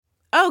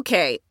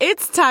Okay,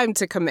 it's time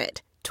to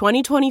commit.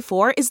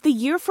 2024 is the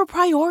year for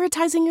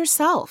prioritizing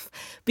yourself.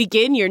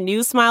 Begin your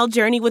new smile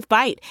journey with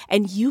Byte,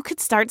 and you could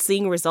start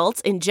seeing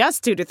results in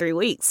just 2 to 3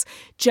 weeks.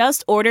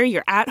 Just order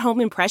your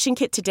at-home impression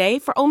kit today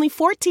for only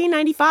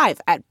 $14.95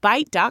 at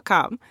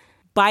Byte.com.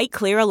 Byte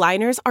Clear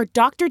aligners are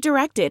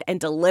doctor-directed and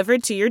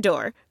delivered to your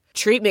door.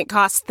 Treatment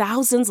costs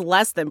thousands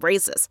less than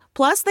braces.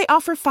 Plus, they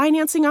offer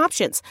financing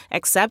options,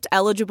 accept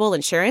eligible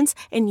insurance,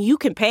 and you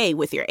can pay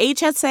with your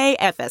HSA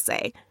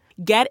FSA.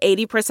 Get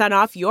 80%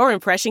 off your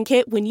impression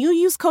kit when you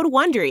use code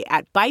WONDERY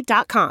at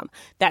Byte.com.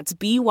 That's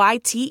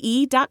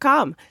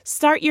BYTE.com.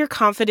 Start your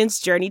confidence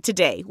journey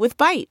today with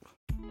Byte.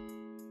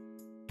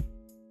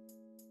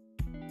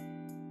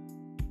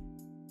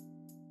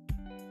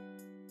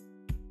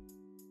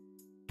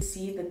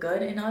 See the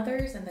good in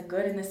others and the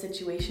good in the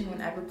situation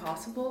whenever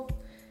possible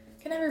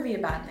can never be a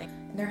bad thing.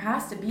 And there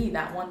has to be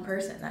that one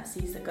person that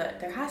sees the good.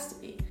 There has to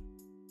be.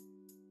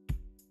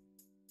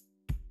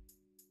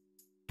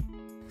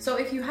 So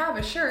if you have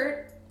a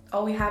shirt,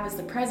 all we have is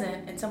the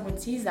present, and someone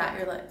sees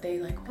that, they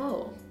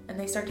whoa, and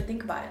they start to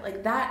think about it.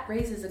 Like, that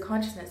raises the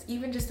consciousness,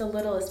 even just the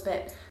littlest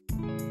bit.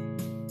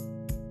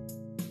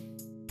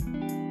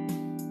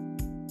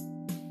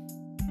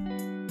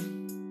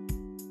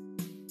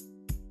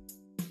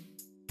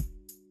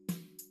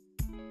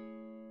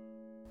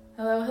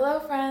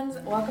 Hello friends,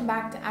 welcome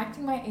back to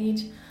Acting My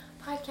Age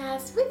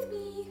podcast with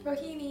me,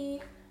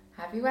 Rohini.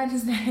 Happy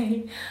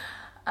Wednesday.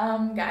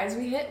 Guys,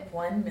 we hit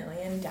 1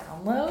 million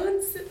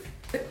downloads,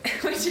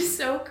 which is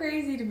so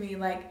crazy to me.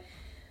 Like,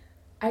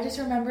 I just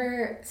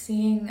remember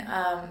seeing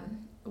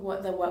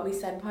What We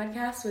Said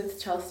podcast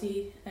with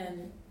Chelsea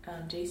and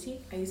JC.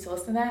 I used to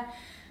listen to that.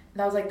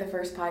 That was like the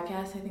first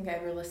podcast I think I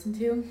ever listened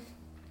to.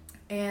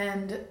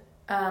 And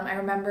I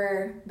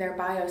remember their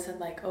bio said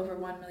like over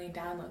 1 million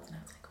downloads, and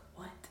I was like,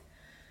 what?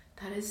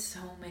 That is so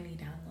many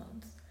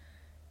downloads.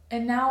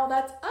 And now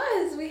that's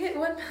us. We hit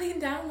 1 million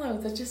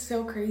downloads. That's just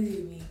so crazy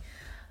to me.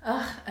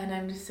 And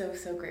I'm just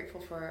so grateful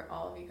for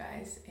all of you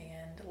guys.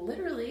 And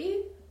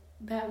literally,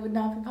 that would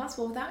not be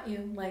possible without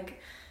you.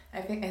 Like,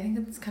 I think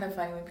it's kind of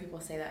funny when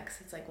people say that,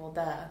 because it's like, well,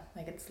 duh.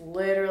 Like, it's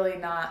literally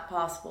not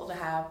possible to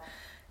have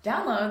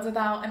downloads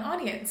without an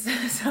audience.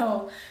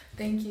 So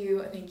thank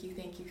you.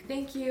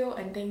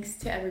 And thanks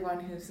to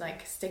everyone who's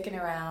like sticking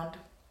around,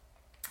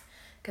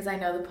 because I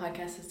know the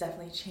podcast has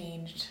definitely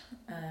changed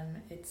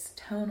its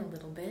tone a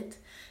little bit.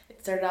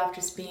 It started off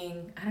just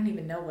being, I don't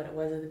even know what it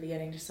was at the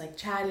beginning, just like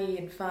chatty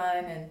and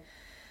fun and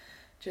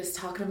just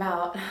talking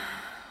about,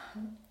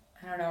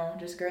 I don't know,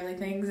 just girly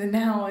things. And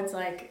now it's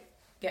like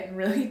getting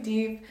really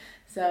deep.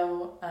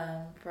 So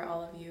for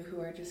all of you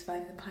who are just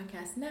finding the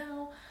podcast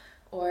now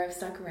or have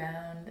stuck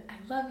around, I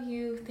love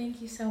you.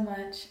 Thank you so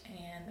much.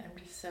 And I'm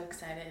just so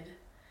excited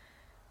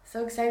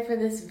for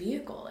this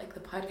vehicle. Like, the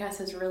podcast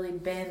has really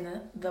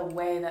been the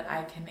way that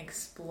I can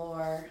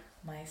explore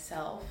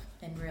myself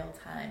in real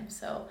time.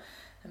 So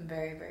I'm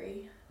very,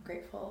 very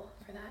grateful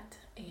for that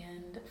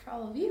and for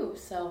all of you.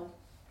 So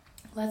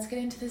let's get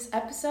into this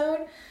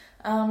episode.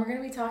 We're going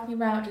to be talking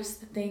about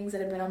just the things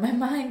that have been on my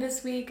mind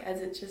this week,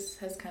 as it just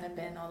has kind of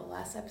been all the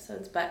last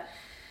episodes. But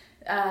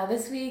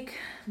this week,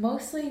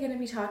 mostly going to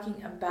be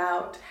talking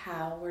about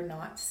how we're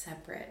not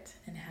separate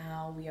and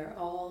how we are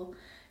all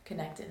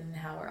connected and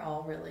how we're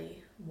all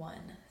really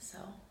one. So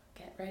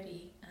get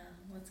ready.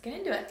 Let's get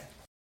into it.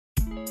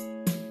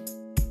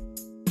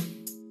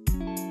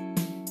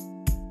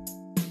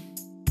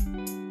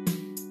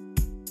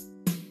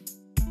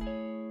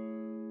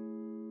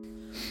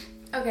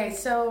 Okay,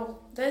 so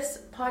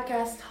this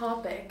podcast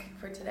topic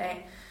for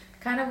today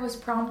kind of was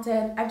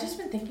prompted. I've just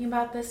been thinking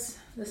about this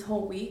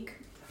whole week,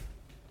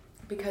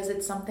 because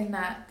it's something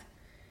that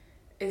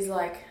is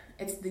like,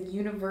 it's the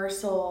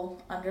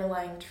universal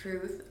underlying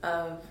truth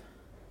of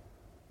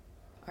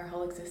our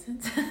whole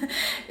existence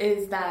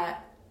is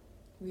that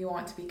we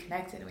want to be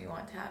connected and we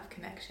want to have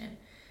connection.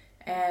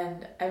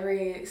 And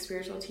every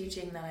spiritual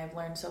teaching that I've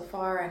learned so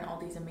far, and all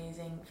these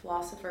amazing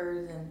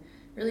philosophers and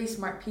really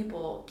smart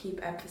people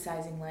keep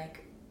emphasizing,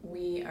 like,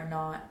 we are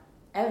not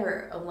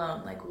ever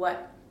alone. Like,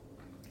 what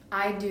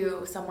I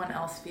do, someone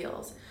else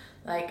feels.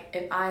 Like,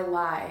 if I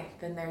lie,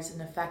 then there's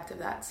an effect of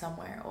that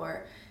somewhere.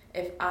 Or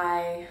if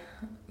I,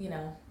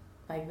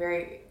 like,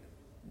 very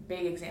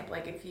big example,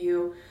 like if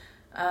you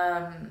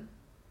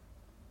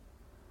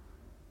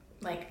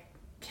like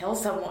kill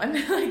someone,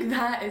 like,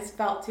 that is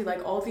felt too.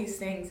 Like, all these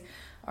things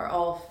are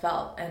all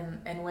felt,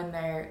 and when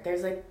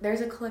there's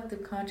a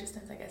collective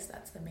consciousness. I guess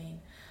that's the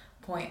main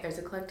point. There's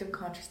a collective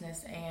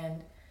consciousness,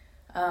 and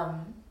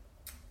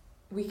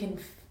we can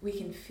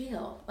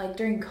feel, like,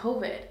 during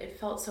COVID, it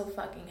felt so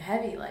fucking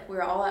heavy. Like, we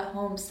were all at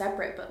home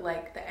separate, but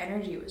like the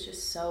energy was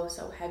just so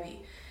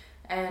heavy.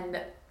 And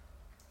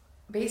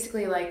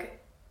basically, like,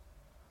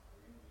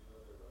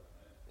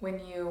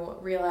 when you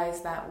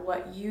realize that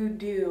what you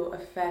do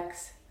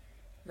affects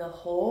the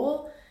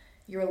whole,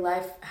 your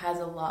life has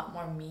a lot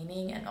more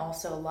meaning and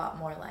also a lot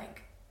more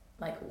like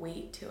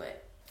weight to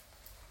it.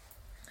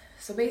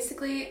 So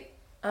basically,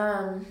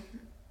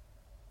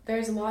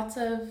 there's lots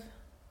of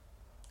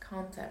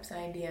concepts and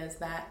ideas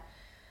that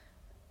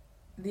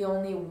the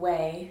only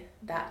way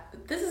that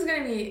this is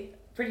going to be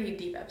a pretty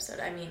deep episode.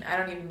 I mean, I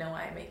don't even know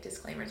why I make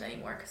disclaimers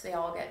anymore because they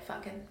all get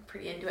fucking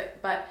pretty into it.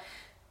 But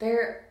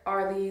there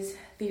are these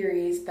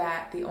theories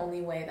that the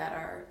only way that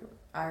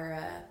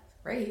our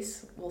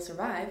race will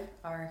survive,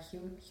 our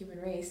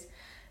human race,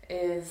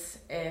 is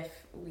if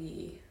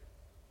we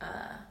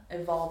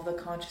evolve the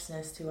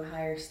consciousness to a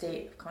higher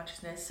state of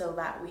consciousness, so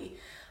that we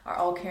are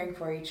all caring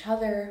for each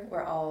other,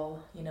 we're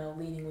all,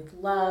 leading with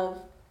love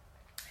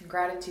and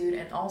gratitude,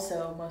 and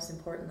also, most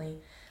importantly,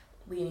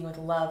 leading with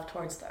love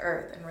towards the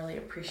earth and really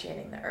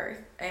appreciating the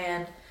earth.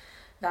 And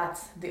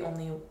that's the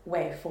only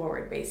way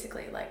forward,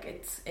 basically. Like,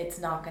 it's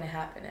not going to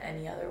happen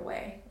any other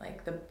way.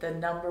 Like, the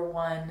number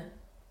one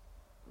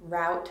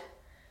route,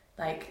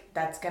 like,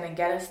 that's going to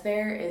get us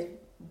there is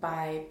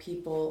by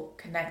people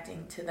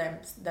connecting to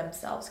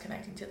themselves,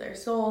 connecting to their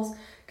souls,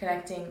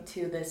 connecting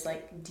to this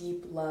like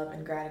deep love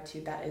and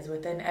gratitude that is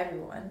within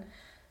everyone,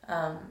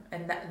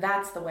 and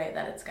that's the way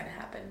that it's going to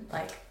happen.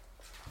 Like,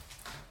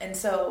 and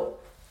so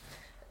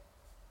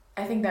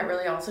I think that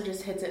really also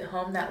just hits it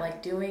home that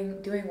like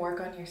doing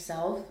work on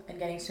yourself and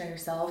getting to know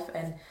yourself,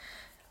 and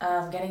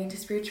getting into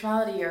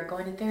spirituality or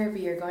going to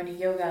therapy or going to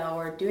yoga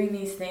or doing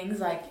these things,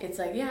 like, it's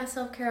like, yeah,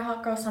 self-care,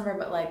 hot girl summer,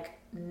 but like,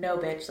 no,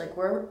 bitch. Like,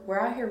 we're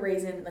out here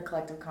raising the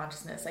collective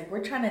consciousness. Like,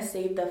 we're trying to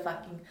save the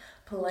fucking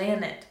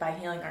planet by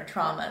healing our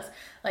traumas.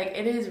 Like,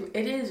 it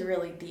is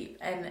really deep,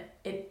 and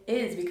it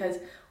is because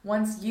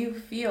once you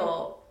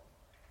feel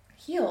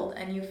healed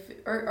and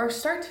or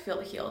start to feel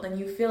healed, and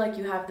you feel like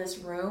you have this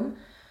room,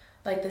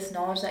 like this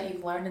knowledge that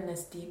you've learned, and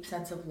this deep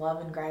sense of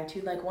love and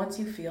gratitude, like, once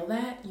you feel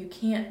that, you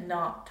can't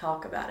not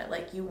talk about it.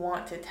 Like, you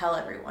want to tell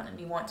everyone, and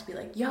you want to be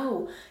like,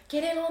 yo,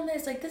 get in on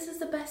this. Like, this is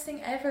the best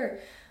thing ever.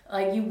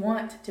 Like, you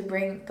want to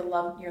bring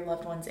your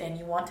loved ones in.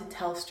 You want to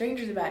tell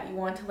strangers about it. You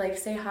want to like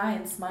say hi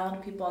and smile to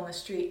people on the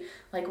street.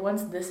 Like,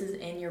 once this is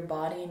in your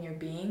body and your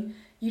being,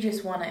 you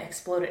just want to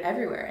explode it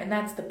everywhere. And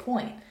that's the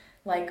point.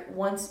 Like,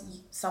 once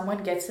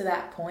someone gets to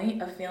that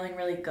point of feeling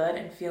really good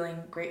and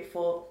feeling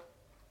grateful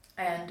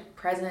and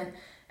present,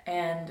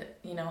 and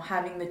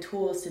having the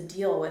tools to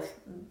deal with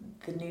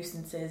the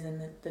nuisances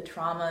and the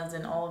traumas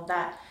and all of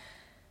that,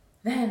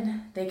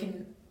 then they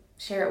can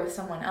share it with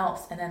someone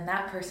else, and then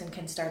that person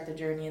can start the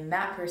journey, and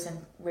that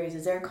person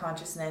raises their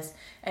consciousness.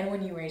 And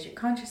when you raise your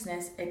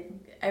consciousness,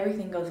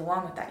 everything goes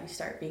along with that. You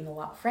start being a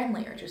lot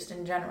friendlier, just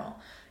in general.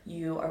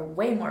 You are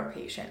way more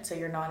patient, so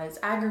you're not as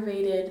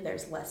aggravated.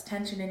 There's less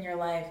tension in your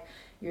life.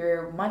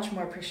 You're much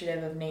more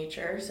appreciative of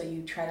nature, so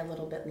you tread a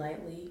little bit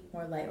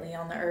more lightly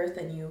on the earth,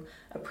 and you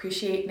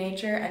appreciate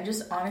nature. And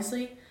just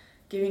honestly,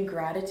 giving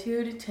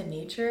gratitude to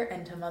nature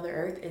and to Mother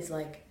Earth is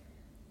like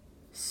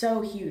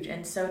so huge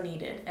and so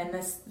needed. And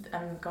this,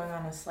 I'm going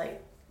on a slight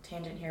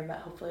tangent here, but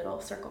hopefully it'll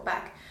circle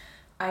back.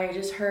 I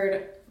just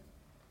heard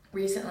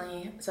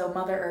recently, so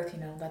Mother Earth,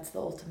 that's the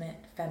ultimate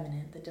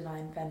feminine, the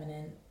divine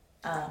feminine,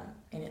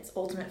 in its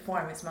ultimate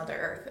form is Mother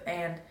Earth.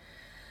 And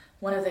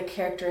one of the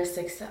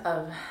characteristics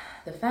of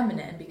the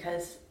feminine,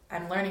 because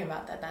I'm learning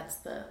about that's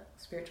the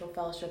spiritual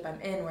fellowship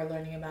I'm in, we're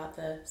learning about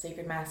the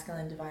sacred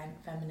masculine, divine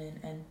feminine,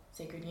 and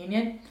sacred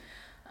union.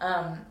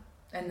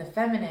 And the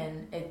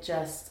feminine,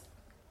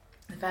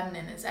 the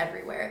feminine is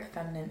everywhere. The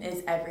feminine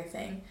is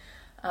everything.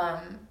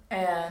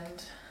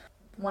 And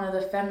one of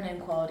the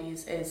feminine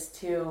qualities is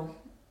to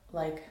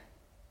like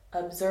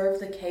observe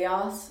the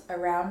chaos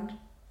around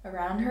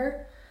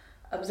her,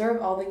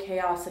 observe all the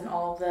chaos and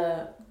all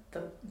the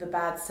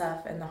bad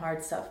stuff and the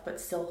hard stuff, but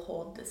still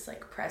hold this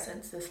like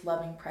presence, this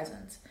loving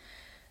presence.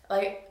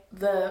 Like,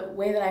 the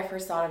way that I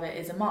first thought of it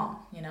is a mom,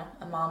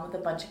 a mom with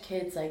a bunch of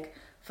kids, like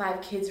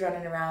 5 kids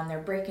running around, they're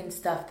breaking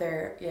stuff,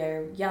 they're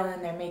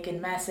yelling, they're making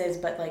messes,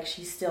 but like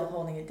she's still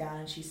holding it down,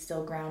 and she's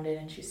still grounded,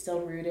 and she's still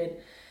rooted,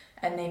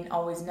 and they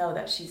always know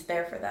that she's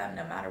there for them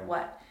no matter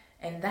what.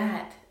 And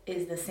that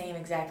is the same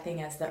exact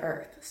thing as the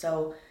earth.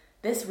 So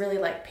this really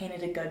like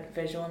painted a good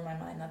visual in my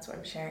mind. That's why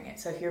I'm sharing it.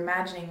 So if you're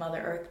imagining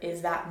Mother Earth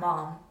is that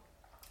mom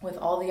with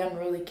all the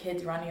unruly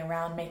kids running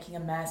around, making a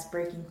mess,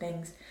 breaking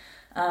things,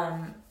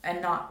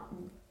 and not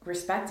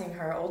respecting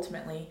her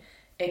ultimately,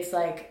 it's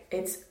like,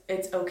 it's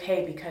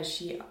okay, because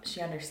she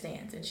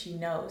understands, and she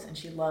knows, and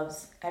she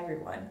loves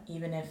everyone,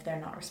 even if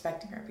they're not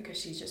respecting her, because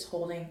she's just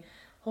holding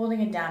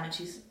it down, and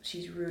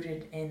she's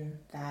rooted in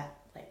that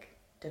like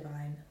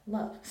divine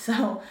love.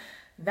 So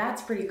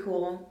that's pretty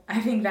cool. I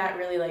think that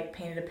really like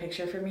painted a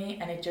picture for me,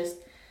 and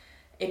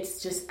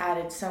it's just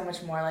added so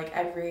much more. Like,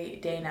 every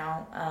day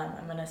now,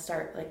 I'm gonna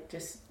start like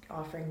just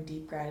offering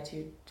deep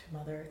gratitude to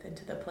Mother Earth and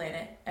to the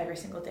planet every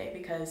single day,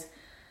 because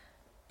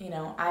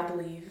I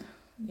believe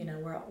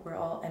we're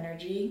all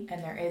energy,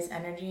 and there is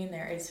energy, and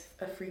there is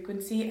a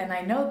frequency, and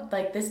I know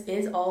like this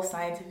is all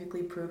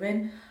scientifically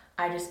proven.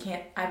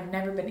 I've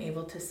never been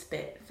able to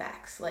spit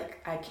facts.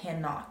 Like, I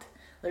cannot.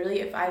 Literally,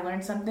 if I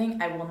learn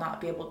something, I will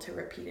not be able to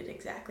repeat it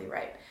exactly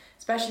right.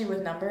 Especially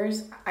with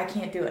numbers, I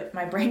can't do it.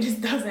 My brain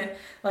just doesn't.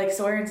 Like,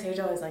 Sawyer and Sage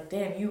always like,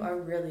 damn, you are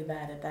really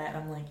bad at that. And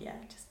I'm like, yeah,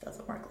 it just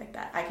doesn't work like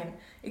that. I can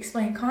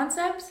explain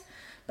concepts,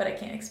 but I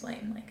can't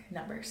explain like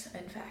numbers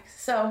and facts.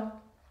 So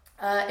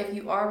if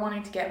you are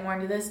wanting to get more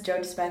into this, Joe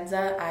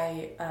Dispenza,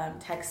 I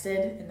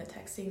texted in the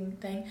texting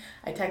thing,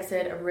 I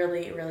texted a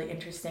really, really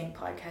interesting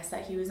podcast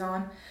that he was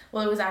on.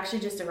 Well, it was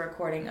actually just a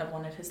recording of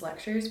one of his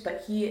lectures,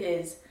 but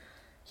he's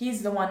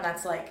the one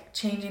that's like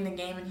changing the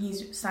game, and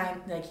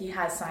he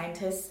has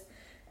scientists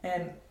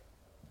and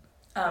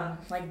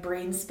like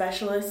brain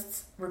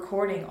specialists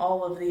recording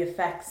all of the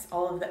effects,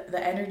 all of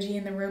the energy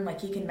in the room.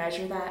 Like he can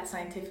measure that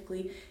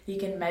scientifically. He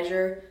can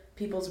measure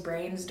people's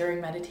brains during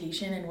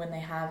meditation, and when they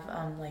have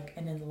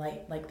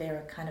like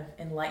they're kind of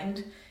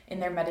enlightened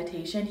in their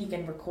meditation, he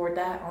can record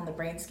that on the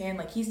brain scan.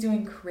 Like he's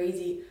doing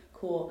crazy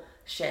cool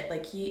shit.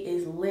 Like he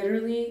is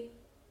literally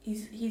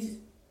he's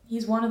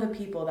one of the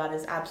people that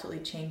is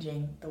absolutely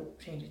changing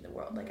the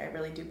world. Like I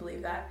really do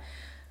believe that.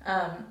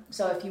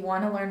 So if you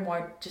want to learn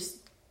more, just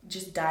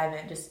dive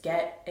in, just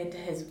get into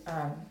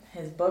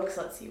his books.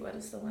 Let's see, what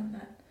is the one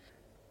that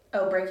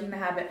Breaking the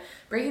Habit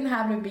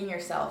of Being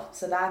Yourself.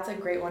 So that's a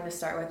great one to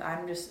start with.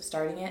 I'm just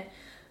starting it,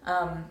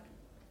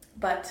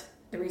 but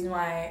the reason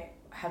why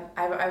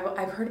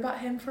I've heard about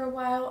him for a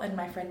while, and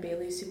my friend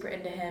Bailey's super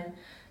into him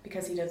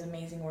because he does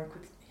amazing work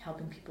with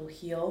helping people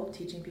heal,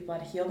 teaching people how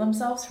to heal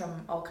themselves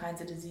from all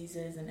kinds of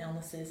diseases and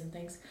illnesses and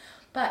things.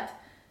 But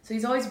so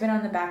he's always been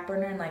on the back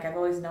burner, and like I've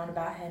always known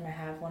about him. I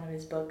have one of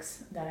his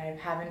books that I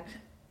haven't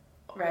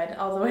read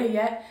all the way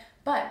yet,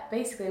 but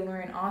basically when we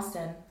were in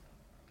Austin,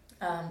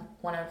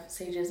 one of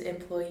Sage's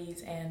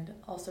employees and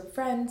also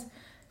friends,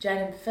 Jen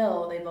and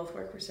Phil, they both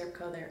work for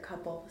Serpco. They're a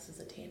couple. This is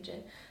a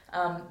tangent.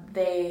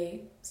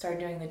 They started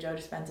doing the Joe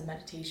Dispenza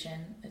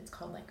meditation. It's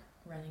called like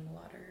Running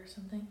Water or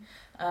something.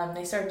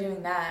 They started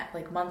doing that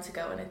like months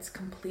ago, and it's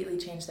completely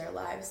changed their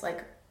lives.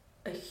 Like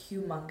a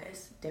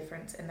humongous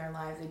difference in their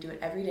lives. They do it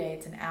every day.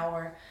 It's an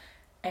hour.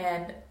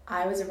 And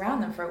I was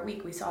around them for a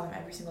week. We saw them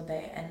every single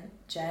day. And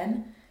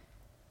Jen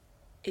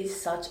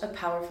is such a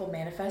powerful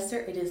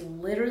manifester. It is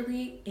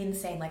literally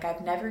insane. Like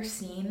I've never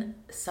seen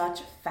such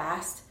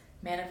fast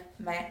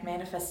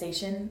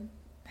manifestation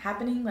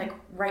happening like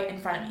right in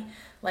front of me.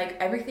 Like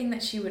everything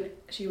that she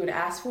would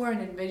ask for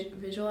and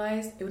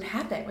visualize, it would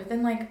happen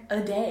within like a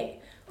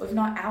day, if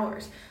not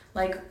hours.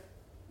 Like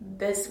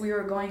this, we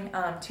were going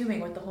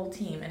tubing with the whole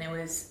team, and it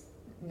was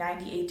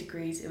 98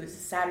 degrees. It was a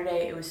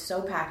Saturday. It was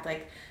so packed.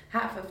 Like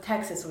half of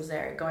Texas was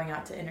there going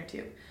out to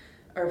Intertube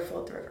or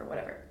float the river,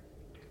 whatever.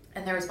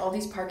 And there was all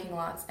these parking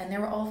lots, and they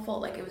were all full.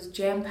 Like it was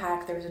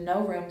jam-packed. There was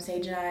no room.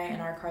 Sage and I in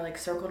our car like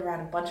circled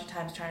around a bunch of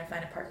times trying to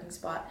find a parking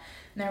spot,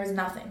 and there was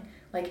nothing.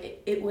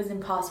 Like it was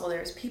impossible. There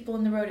was people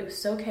in the road. It was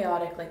so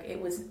chaotic. Like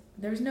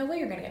there was no way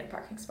you're gonna get a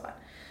parking spot.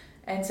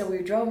 And so we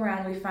drove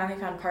around. We finally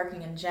found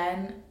parking, and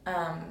Jen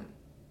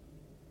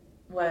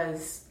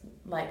was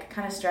like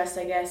kind of stressed,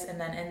 I guess.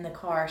 And then in the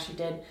car, she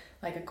did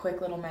like a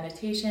quick little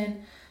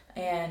meditation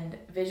and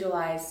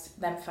visualized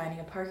them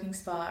finding a parking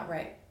spot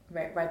right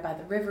by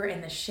the river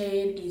in the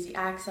shade, easy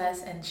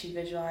access. And she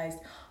visualized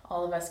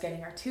all of us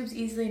getting our tubes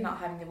easily, not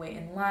having to wait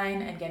in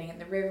line, and getting in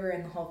the river,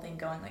 and the whole thing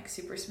going like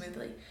super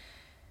smoothly.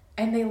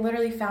 And they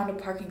literally found a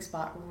parking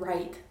spot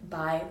right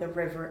by the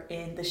river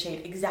in the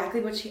shade,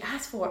 exactly what she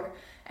asked for.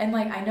 And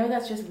like I know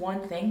that's just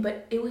one thing,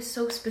 but it was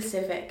so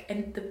specific,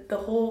 and the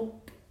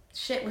whole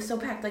shit was so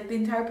packed. Like the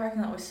entire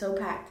parking lot was so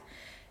packed,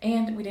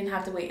 and we didn't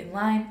have to wait in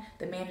line.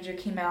 The manager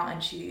came out,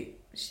 and she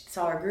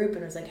saw our group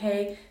and was like,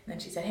 hey, and then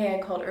she said, hey,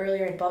 I called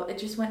earlier, and it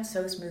just went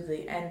so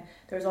smoothly. And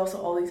there was also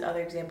all these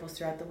other examples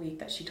throughout the week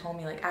that she told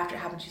me, like after it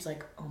happened, she's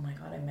like, oh my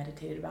God, I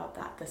meditated about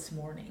that this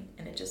morning,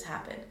 and it just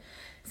happened.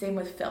 Same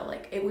with Phil.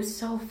 Like it was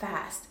so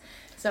fast.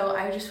 So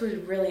I just was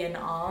really in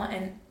awe,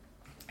 and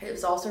it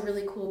was also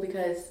really cool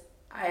because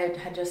I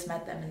had just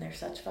met them, and they're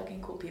such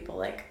fucking cool people.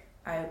 Like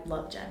I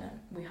love Jen, and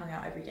we hung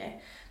out every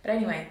day. But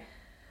anyway,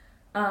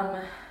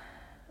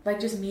 like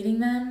just meeting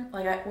them,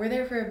 like we're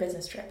there for a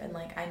business trip, and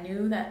like I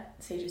knew that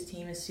Sage's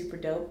team is super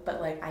dope,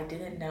 but like I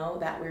didn't know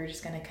that we were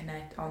just gonna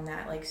connect on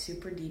that like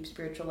super deep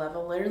spiritual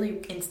level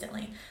literally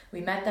instantly.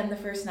 We met them the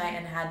first night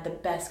and had the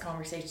best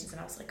conversations,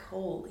 and I was like,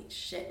 holy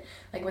shit.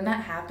 Like when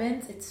that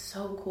happens, it's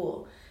so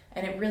cool.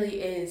 And it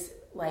really is,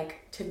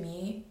 like, to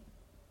me,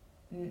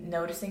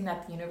 noticing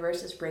that the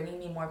universe is bringing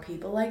me more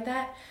people like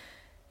that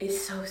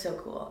is so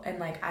cool. And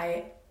like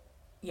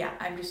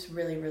I'm just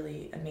really,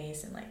 really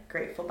amazed and like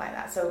grateful by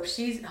that. So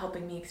she's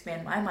helping me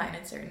expand my mind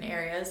in certain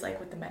areas, like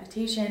with the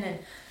meditation, and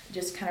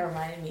just kind of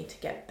reminded me to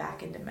get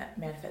back into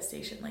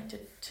manifestation, like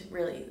to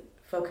really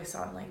focus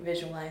on like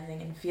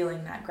visualizing and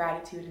feeling that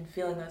gratitude and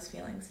feeling those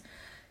feelings,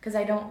 because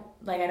I don't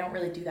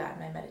really do that in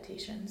my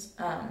meditations.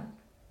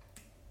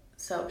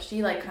 So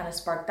she like kind of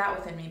sparked that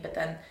within me, but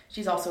then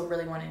she's also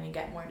really wanting to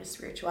get more into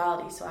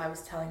spirituality. So I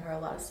was telling her a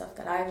lot of stuff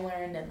that I've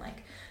learned, and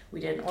like we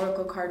did an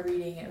oracle card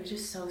reading. It was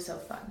just so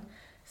fun.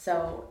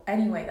 So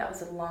anyway, that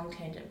was a long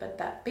tangent, but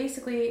that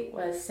basically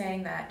was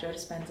saying that Joe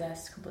Dispenza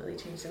has completely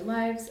changed their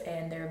lives,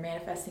 and they're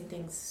manifesting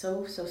things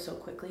so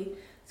quickly.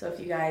 So if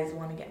you guys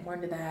want to get more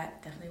into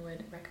that, definitely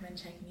would recommend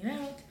checking it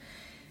out.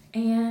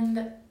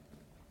 And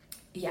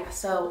yeah,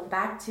 so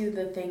back to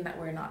the thing that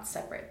we're not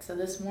separate. So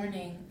this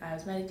morning I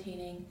was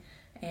meditating,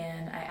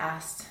 and I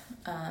asked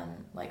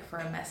like for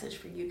a message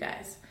for you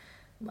guys,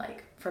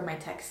 like for my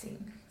texting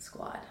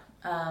squad.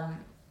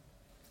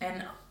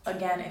 And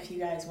again, if you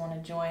guys want to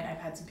join, I've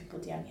had some people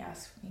DM me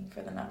asking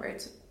for the number.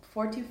 It's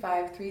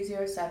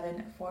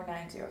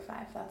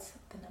 425-307-4905. That's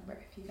the number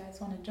if you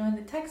guys want to join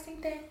the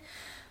texting thing.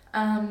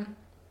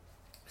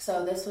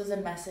 So this was a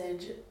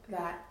message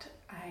that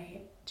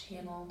I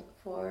channeled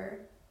for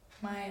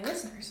my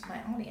listeners,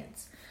 my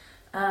audience.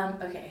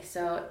 Okay,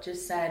 so it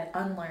just said,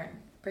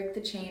 unlearn. Break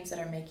the chains that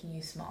are making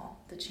you small.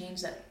 The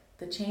chains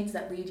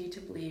that lead you to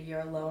believe you're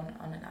alone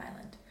on an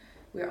island.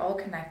 We are all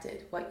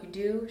connected. What you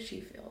do,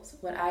 she feels.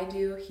 What I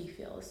do, he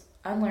feels.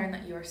 Unlearn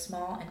that you are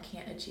small and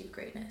can't achieve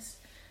greatness.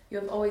 You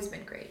have always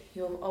been great.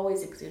 You have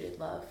always exuded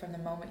love from the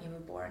moment you were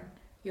born.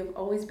 You have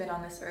always been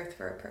on this earth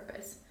for a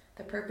purpose.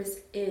 The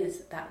purpose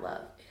is that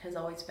love. It has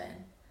always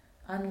been.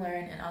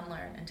 Unlearn and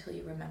unlearn until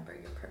you remember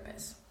your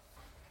purpose.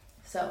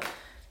 So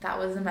that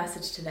was the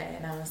message today,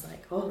 and I was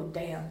like, oh,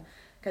 damn.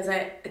 Because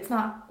it's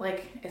not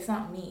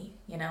me,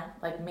 you know?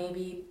 Like,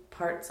 maybe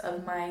parts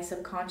of my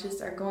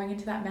subconscious are going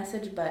into that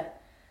message, but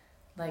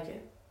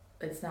like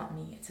it's not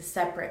me. It's a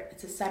separate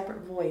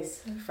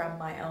voice from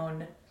my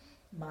own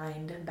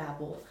mind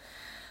babble.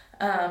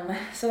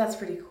 So that's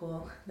pretty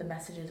cool. The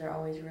messages are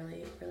always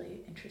really,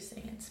 really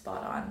interesting and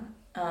spot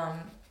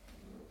on.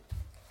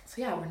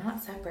 So yeah, we're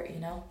not separate, you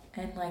know?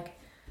 And like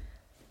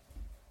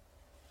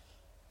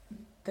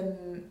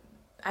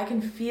I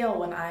can feel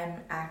when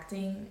I'm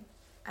acting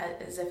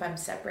as if I'm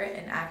separate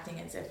and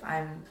acting as if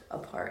I'm a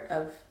part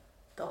of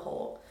the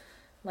whole.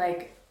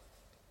 Like,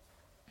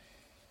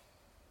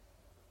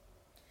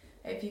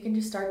 if you can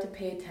just start to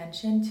pay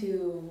attention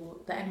to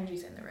the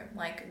energies in the room.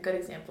 Like, a good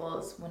example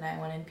is when I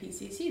went in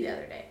PCC the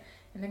other day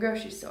in the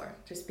grocery store,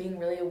 just being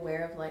really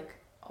aware of like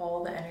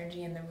all the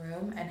energy in the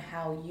room and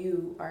how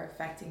you are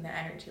affecting the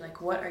energy. Like,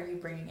 what are you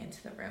bringing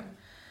into the room?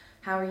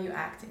 How are you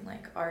acting?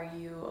 Like, are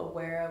you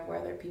aware of where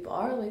other people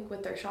are, like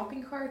with their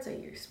shopping carts? Are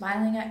you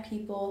smiling at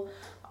people?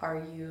 Are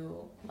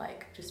you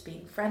like just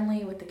being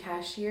friendly with the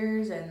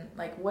cashiers? And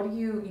like, what do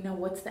you know,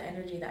 what's the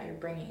energy that you're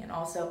bringing? And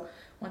also,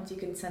 once you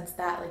can sense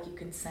that, like, you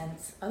can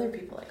sense other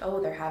people, like,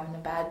 oh, they're having a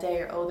bad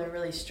day, or oh, they're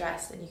really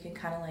stressed, and you can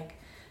kind of like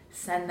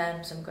send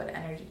them some good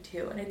energy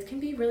too. And it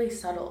can be really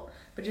subtle,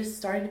 but just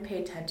starting to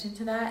pay attention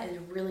to that is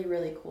really,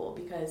 really cool,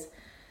 because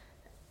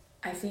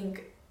I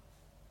think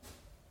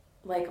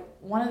like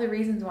one of the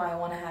reasons why I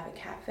want to have a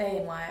cafe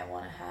and why I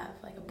want to have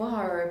like a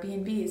bar or a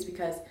B&B is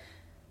because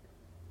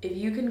if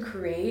you can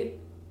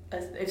create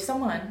if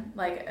someone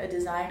like a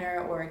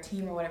designer or a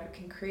team or whatever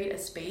can create a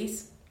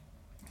space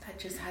that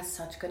just has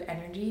such good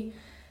energy,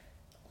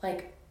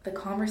 like the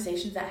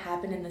conversations that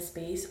happen in the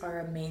space are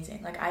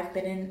amazing. Like, I've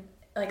been in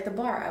like the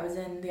bar I was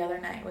in the other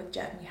night with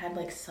Jen. We had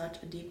like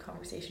such a deep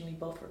conversation. We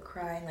both were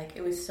crying. Like,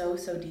 it was so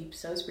deep,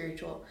 so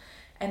spiritual.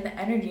 And the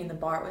energy in the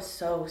bar was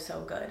so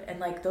good.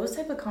 And like, those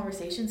type of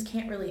conversations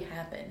can't really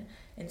happen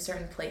in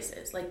certain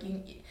places. Like,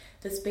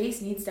 the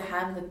space needs to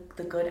have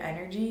the good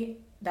energy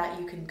that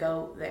you can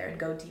go there and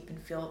go deep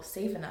and feel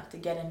safe enough to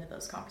get into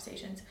those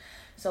conversations.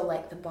 So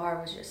like, the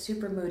bar was just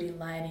super moody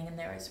lighting, and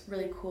there was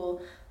really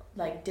cool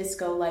like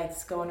disco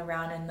lights going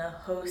around, and the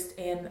host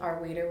and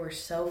our waiter were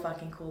so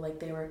fucking cool.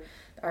 Like,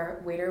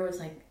 our waiter was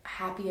like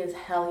happy as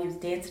hell. He was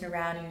dancing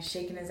around, he was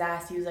shaking his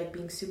ass, he was like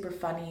being super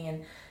funny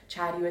and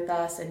chatty with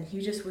us, and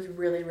he just was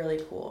really,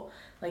 really cool.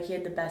 Like, he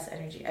had the best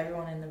energy.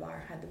 Everyone in the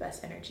bar had the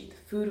best energy.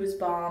 The food was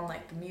bomb,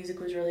 like the music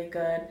was really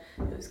good,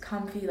 it was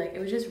comfy, like it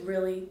was just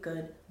really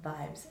good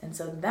vibes. And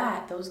so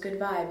those good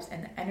vibes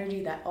and the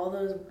energy that all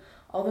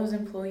those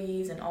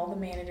employees and all the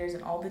managers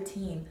and all the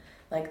team,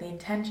 like the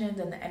intentions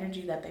and the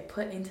energy that they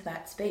put into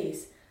that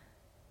space,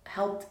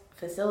 helped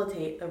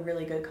facilitate a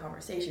really good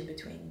conversation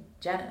between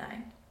Jen and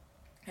I.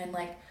 And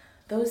like,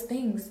 those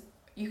things,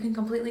 you can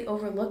completely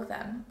overlook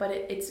them, but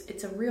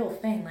it's a real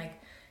thing. Like,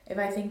 if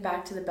I think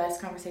back to the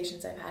best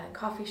conversations I've had in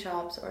coffee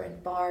shops or in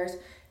bars,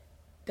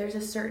 there's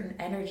a certain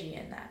energy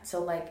in that.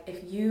 So like,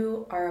 if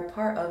you are a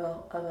part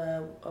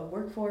of a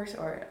workforce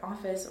or an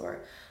office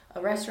or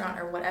a restaurant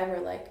or whatever,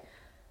 like,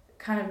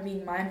 kind of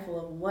being mindful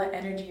of what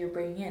energy you're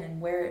bringing in and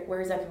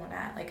where is everyone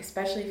at. Like,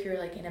 especially if you're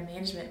like in a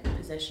management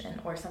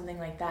position or something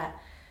like that,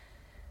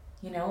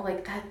 you know,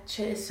 like that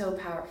shit is so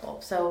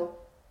powerful. So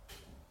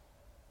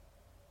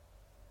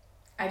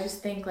I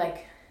just think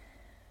like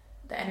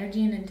the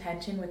energy and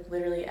intention with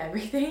literally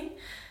everything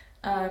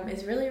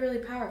is really, really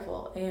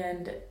powerful.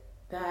 And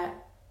that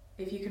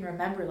if you can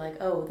remember like,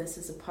 oh, this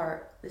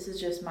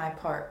is just my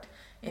part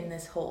in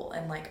this whole,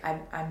 and like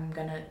I'm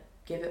gonna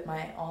give it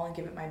my all and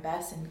give it my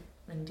best and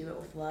do it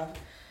with love,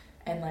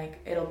 and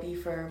like it'll be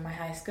for my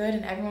highest good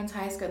and everyone's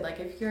highest good. Like,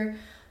 if you're,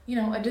 you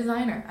know, a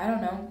designer, I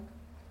don't know,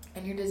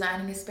 and you're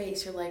designing a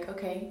space, you're like,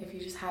 okay, if you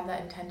just have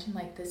that intention,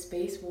 like, this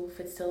space will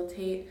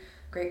facilitate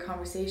great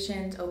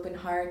conversations, open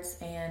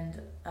hearts,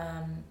 and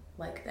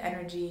like the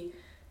energy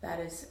that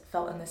is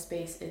felt in the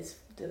space is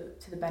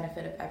to the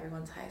benefit of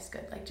everyone's highest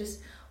good. Like,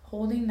 just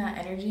holding that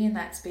energy in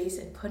that space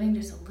and putting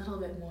just a little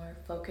bit more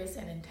focus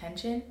and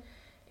intention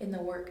in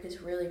the work is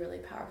really, really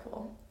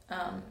powerful.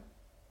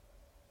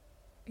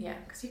 Yeah,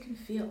 because you can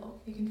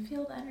feel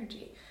the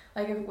energy.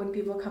 Like when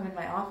people come in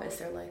my office,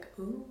 they're like,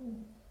 ooh,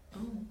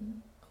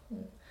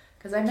 ooh.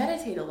 Because I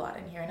meditate a lot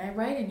in here, and I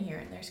write in here,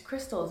 and there's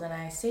crystals, and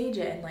I sage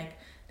it, and like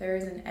there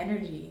is an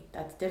energy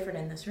that's different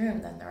in this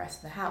room than the rest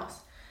of the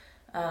house.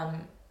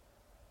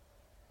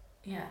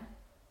 Yeah,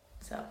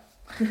 so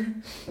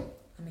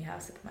let me have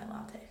a sip of my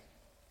latte.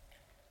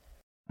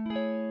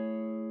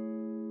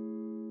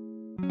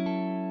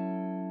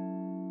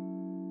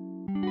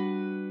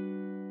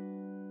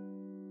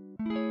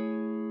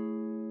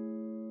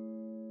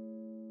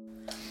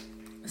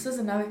 This is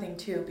another thing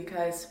too,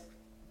 because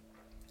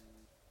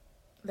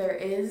there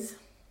is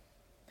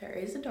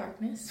a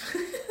darkness.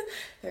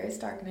 There is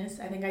darkness.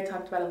 I think I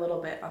talked about a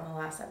little bit on the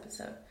last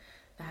episode,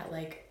 that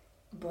like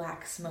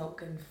black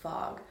smoke and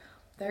fog.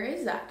 There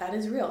is that. That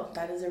is real.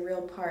 That is a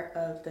real part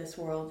of this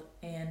world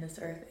and this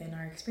earth in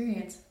our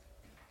experience.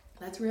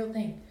 That's a real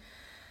thing.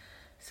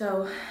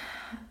 So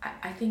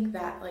I think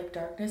that like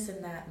darkness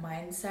and that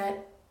mindset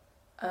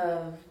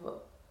of,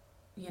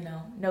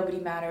 nobody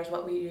matters,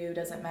 what we do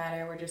doesn't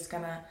matter, we're just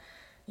gonna,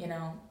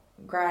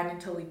 grind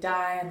until we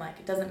die, and like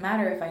it doesn't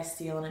matter if I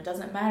steal, and it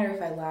doesn't matter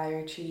if I lie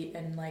or cheat,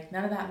 and like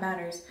none of that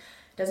matters.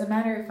 It doesn't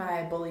matter if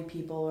I bully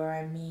people or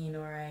I'm mean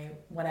or I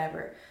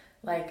whatever.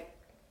 Like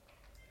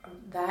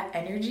that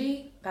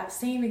energy, that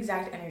same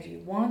exact energy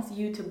wants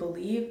you to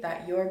believe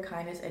that your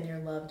kindness and your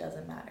love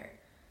doesn't matter.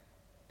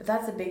 But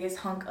that's the biggest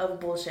hunk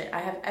of bullshit I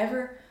have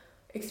ever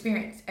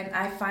experienced, and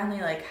I finally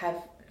like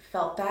have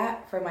felt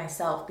that for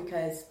myself,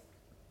 because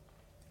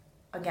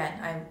again,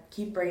 I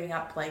keep bringing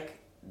up like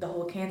the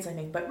whole cancer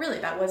thing, but really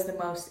that was the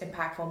most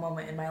impactful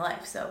moment in my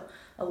life. So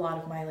a lot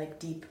of my like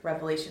deep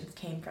revelations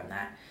came from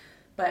that.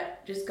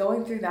 But just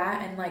going through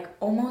that and like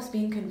almost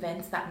being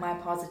convinced that my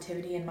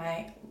positivity and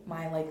my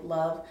like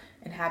love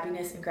and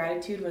happiness and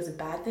gratitude was a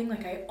bad thing.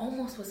 Like I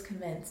almost was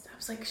convinced. I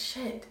was like,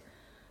 shit,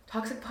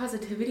 toxic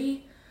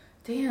positivity?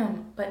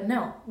 Damn. But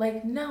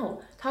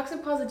no,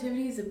 toxic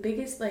positivity is the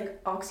biggest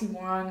like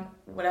oxymoron,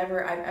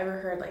 whatever I've ever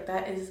heard. Like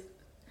that is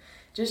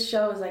just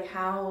shows like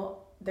how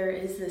there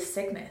is this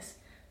sickness.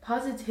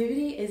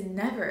 Positivity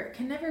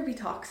can never be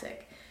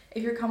toxic.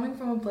 If you're coming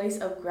from a place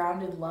of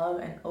grounded love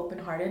and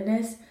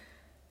open-heartedness,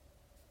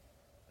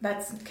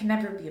 can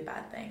never be a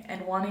bad thing.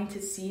 And wanting to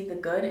see the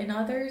good in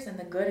others and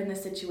the good in the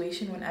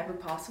situation whenever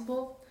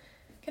possible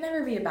can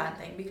never be a bad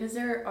thing, because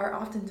there are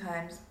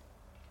oftentimes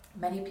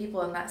many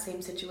people in that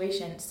same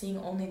situation seeing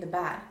only the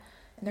bad.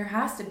 And there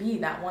has to be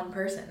that one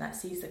person that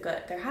sees the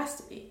good. There has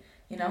to be.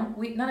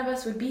 None of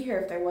us would be here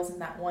if there wasn't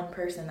that one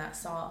person that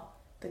saw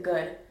the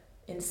good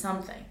in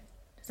something.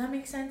 Does that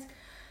make sense?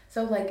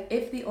 So like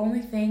if the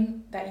only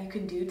thing that you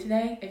can do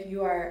today, if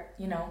you are,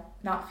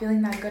 not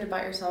feeling that good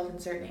about yourself in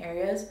certain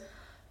areas,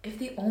 if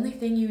the only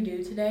thing you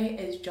do today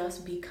is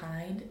just be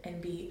kind and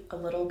be a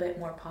little bit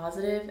more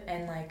positive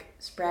and like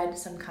spread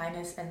some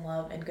kindness and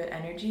love and good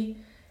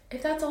energy,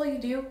 if that's all you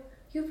do,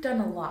 you've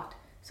done a lot.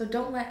 So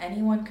don't let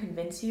anyone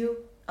convince you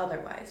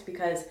otherwise,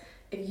 because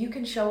if you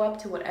can show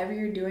up to whatever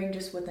you're doing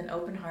just with an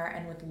open heart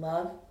and with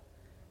love,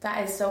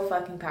 that is so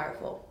fucking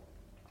powerful.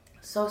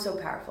 So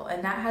powerful.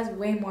 And that has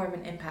way more of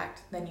an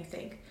impact than you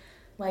think.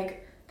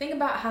 Like, think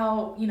about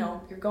how,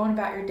 you're going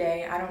about your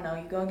day, I don't know,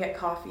 you go and get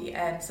coffee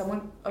and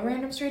a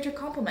random stranger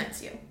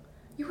compliments you.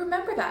 You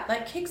remember that.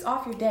 That kicks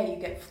off your day. You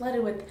get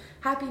flooded with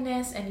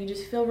happiness and you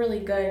just feel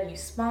really good and you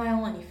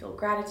smile and you feel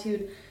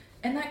gratitude.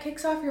 And that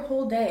kicks off your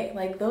whole day.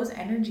 Like, those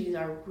energies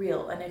are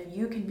real. And if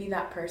you can be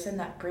that person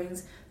that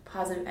brings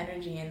positive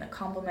energy and the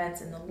compliments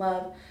and the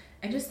love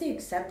and just the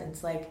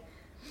acceptance, like,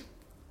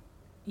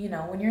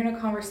 when you're in a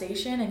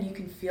conversation and you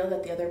can feel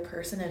that the other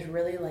person is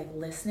really like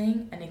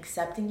listening and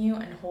accepting you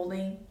and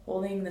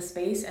holding the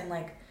space and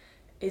like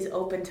is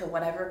open to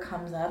whatever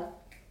comes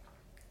up,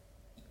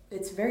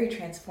 it's very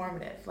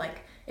transformative.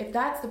 Like, if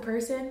that's the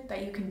person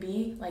that you can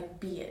be, like,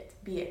 be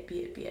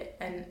it,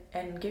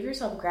 and give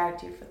yourself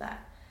gratitude for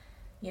that.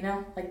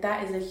 Like,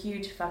 that is a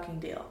huge fucking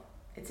deal.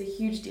 It's a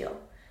huge deal.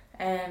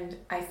 And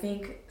I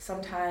think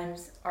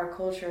sometimes our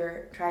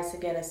culture tries to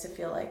get us to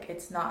feel like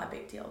it's not a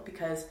big deal,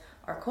 because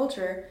our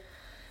culture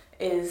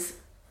is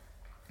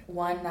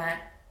one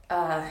that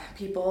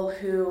people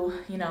who,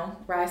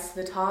 rise to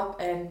the top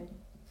and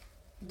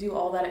do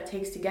all that it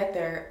takes to get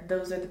there,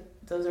 those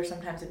are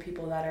sometimes the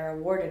people that are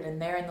awarded,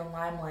 and they're in the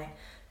limelight.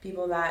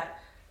 People that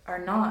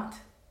are not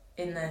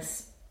in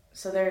this.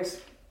 So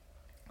there's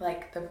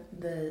like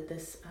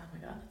this, oh my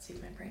god, let's see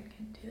if my brain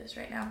can do this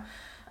right now.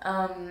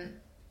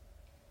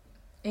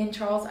 In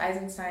Charles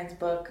Eisenstein's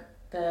book,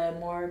 The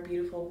More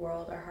Beautiful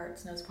World Our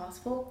Hearts Knows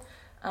Possible,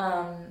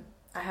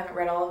 I haven't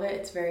read all of it,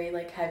 it's very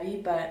like heavy,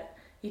 but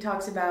he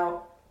talks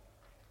about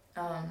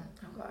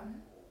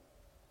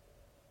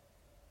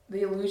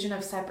the illusion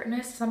of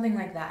separateness, something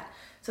like that.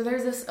 So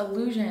there's this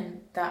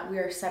illusion that we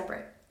are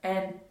separate,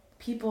 and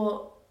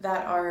people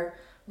that are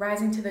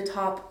rising to the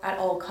top at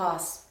all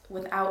costs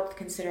without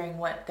considering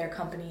what their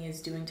company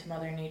is doing to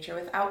Mother Nature,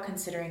 without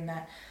considering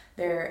that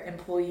their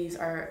employees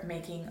are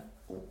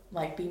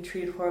being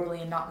treated horribly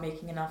and not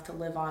making enough to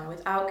live on,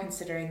 without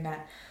considering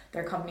that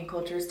their company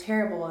culture is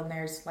terrible and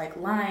there's like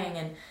lying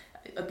and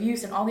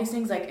abuse and all these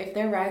things, like if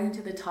they're rising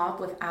to the top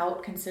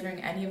without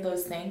considering any of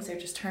those things, they're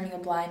just turning a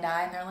blind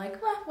eye and they're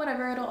like, well,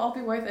 whatever, it'll all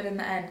be worth it in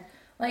the end.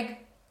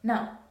 Like,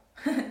 no.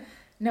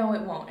 No,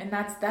 it won't. And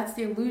that's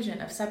the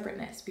illusion of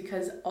separateness,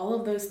 because all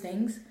of those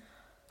things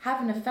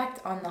have an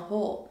effect on the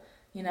whole,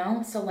 you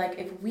know? So like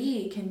if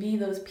we can be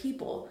those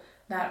people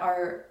that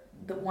are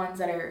the ones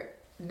that are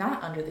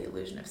not under the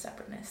illusion of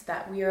separateness,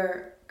 that we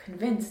are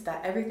convinced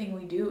that everything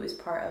we do is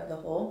part of the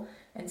whole,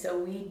 and so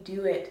we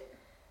do it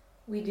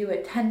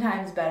 10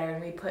 times better,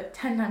 and we put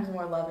 10 times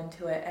more love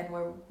into it, and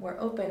we're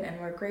open and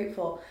we're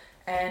grateful,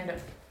 and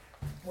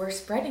we're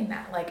spreading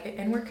that, like,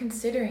 and we're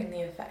considering the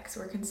effects,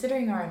 we're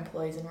considering our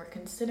employees, and we're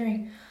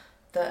considering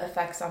the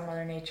effects on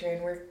Mother Nature,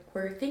 and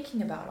we're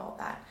thinking about all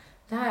that.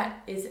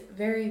 That is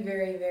very,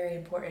 very, very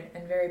important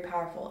and very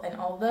powerful. And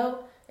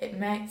although it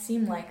might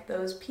seem like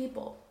those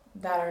people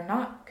that are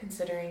not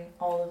considering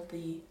all of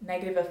the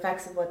negative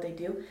effects of what they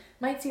do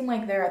might seem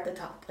like they're at the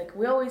top. Like,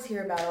 we always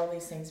hear about all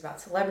these things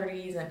about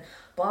celebrities and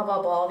blah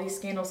blah blah, all these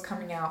scandals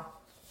coming out.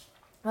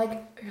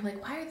 Like, you're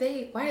like, why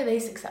are they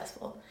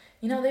successful?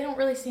 You know, they don't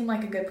really seem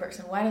like a good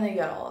person. Why do they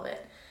get all of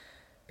it?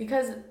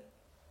 Because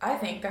I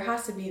think there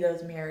has to be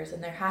those mirrors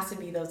and there has to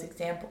be those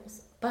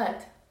examples,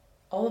 but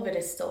all of it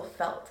is still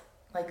felt.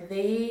 Like,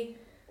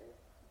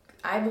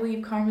 I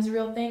believe karma is a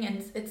real thing,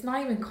 and it's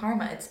not even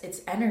karma,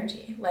 it's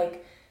energy.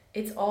 Like,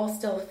 it's all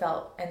still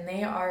felt, and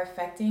they are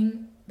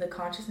affecting the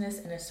consciousness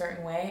in a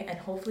certain way, and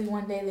hopefully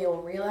one day they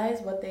will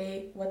realize what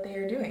they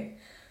are doing,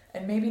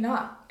 and maybe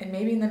not, and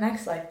maybe in the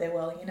next life they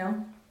will, you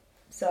know?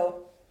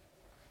 So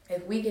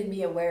if we can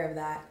be aware of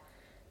that,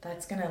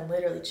 that's gonna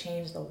literally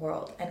change the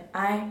world. And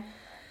I'm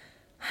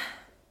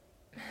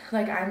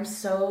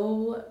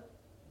so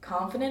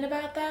confident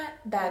about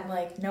that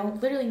like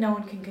literally no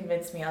one can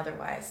convince me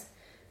otherwise,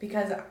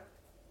 because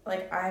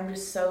like I'm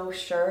just so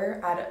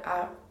sure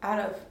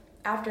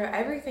after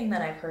everything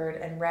that I've heard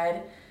and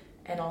read,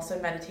 and also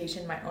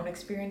meditation, my own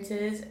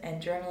experiences,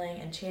 and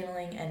journaling and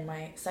channeling, and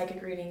my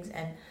psychic readings,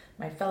 and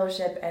my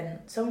fellowship, and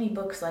so many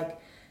books,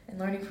 like, and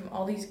learning from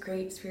all these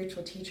great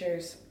spiritual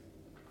teachers,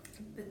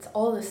 it's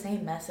all the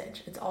same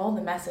message. It's all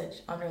the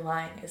message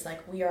underlying is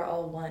like, we are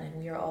all one and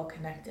we are all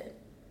connected.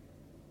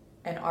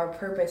 And our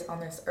purpose on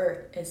this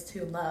earth is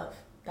to love.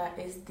 That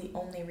is the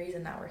only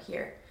reason that we're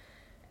here.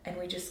 And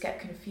we just get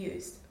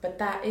confused. But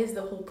that is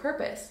the whole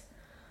purpose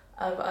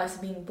of us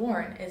being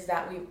born, is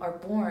that we are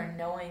born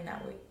knowing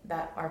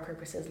that our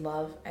purpose is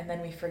love, and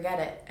then we forget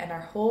it. And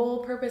our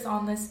whole purpose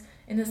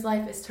in this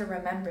life is to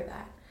remember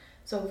that.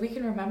 So if we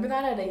can remember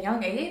that at a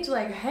young age,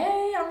 like,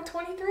 hey, I'm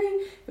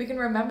 23, we can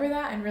remember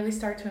that and really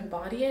start to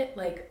embody it,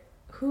 like,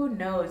 who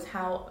knows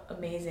how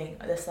amazing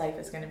this life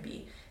is going to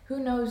be? Who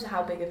knows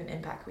how big of an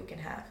impact we can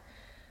have?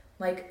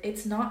 Like,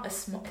 it's not a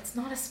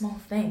small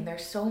thing.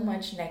 There's so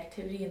much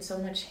negativity and so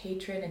much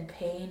hatred and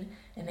pain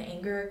and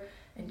anger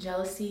and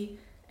jealousy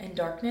and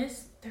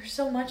darkness. There's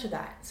so much of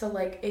that. So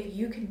like, if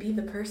you can be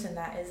the person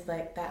that is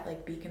like that,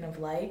 like, beacon of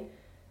light,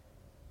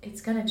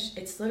 it's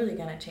literally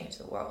gonna change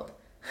the world.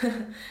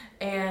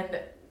 And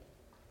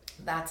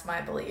that's my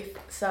belief.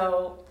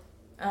 So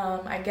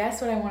I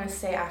guess what I want to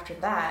say after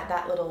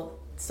that little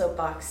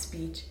soapbox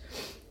speech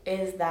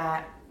is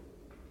that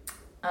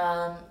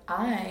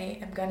I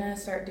am gonna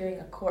start doing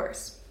a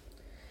course,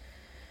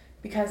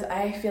 because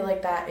I feel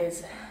like that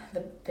is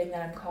the thing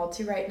that I'm called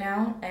to right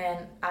now.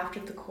 And after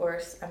the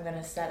course, I'm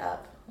gonna set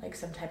up like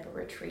some type of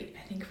retreat,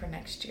 I think for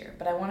next year,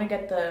 but I want to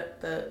get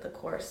the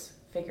course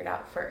figured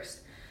out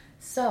first.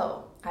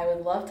 So I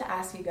would love to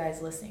ask you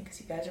guys listening, because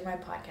you guys are my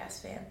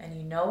podcast fam and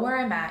you know where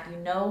I'm at, you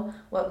know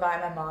what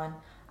vibe I'm on.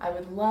 I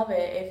would love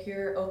it if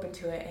you're open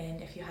to it, and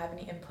if you have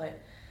any input,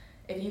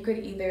 if you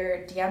could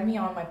either DM me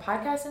on my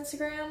podcast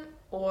Instagram,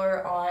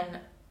 or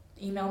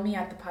email me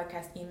at the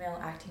podcast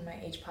email,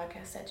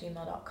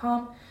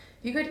 actingmyagepodcast@gmail.com.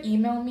 If you could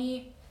email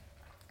me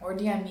or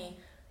DM me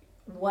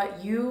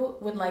what you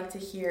would like to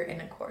hear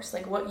in a course,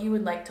 like what you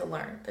would like to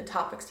learn, the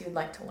topics you would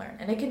like to learn.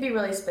 And it can be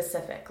really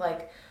specific,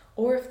 like,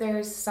 or if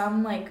there's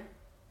some like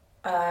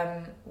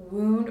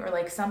wound or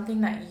like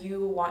something that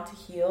you want to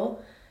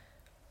heal,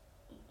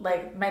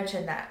 like,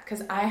 mention that,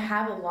 because I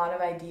have a lot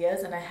of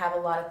ideas and I have a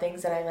lot of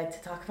things that I like to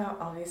talk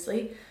about,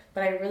 obviously,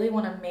 but I really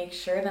want to make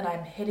sure that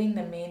I'm hitting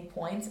the main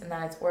points and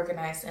that it's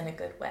organized in a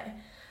good way.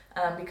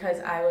 Because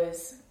I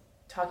was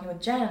talking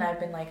with Jen, and I've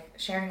been like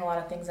sharing a lot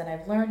of things that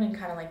I've learned and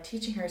kind of like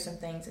teaching her some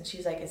things, and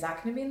she's like, is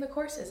that going to be in the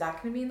course? Is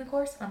that going to be in the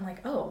course? And I'm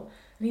like, oh,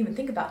 I didn't even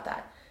think about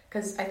that.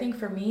 Because I think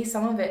for me,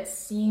 some of it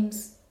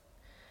seems,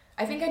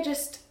 I think I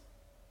just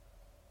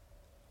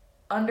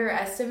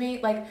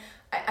underestimate, like,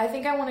 I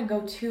think I want to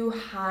go too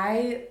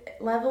high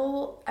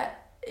level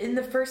in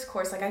the first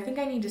course. Like, I think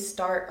I need to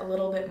start a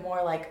little bit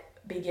more like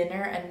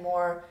beginner and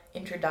more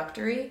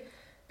introductory,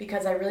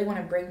 because I really want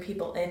to bring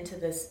people into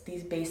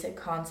these basic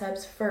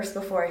concepts first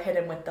before I hit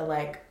them with the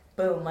like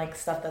boom, like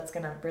stuff that's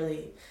gonna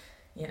really,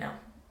 you know,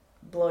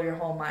 blow your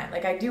whole mind.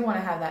 Like, I do want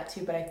to have that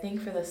too, but I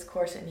think for this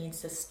course it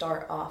needs to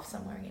start off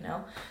somewhere, you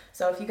know.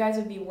 So if you guys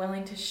would be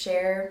willing to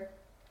share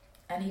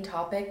any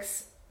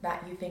topics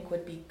that you think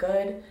would be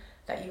good,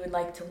 that you would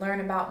like to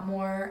learn about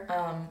more.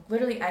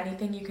 Literally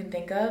anything you can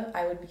think of,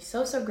 I would be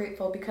so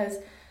grateful, because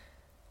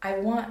I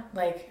want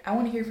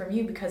to hear from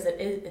you, because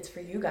it's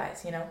for you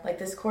guys, you know, like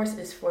this course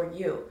is for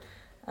you.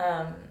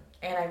 And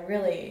I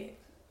really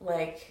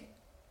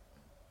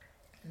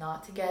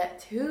not to get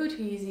too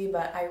cheesy,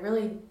 but I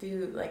really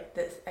do like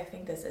this. I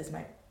think this is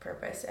my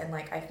purpose, and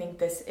I think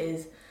this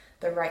is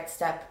the right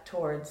step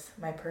towards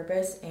my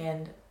purpose.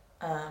 And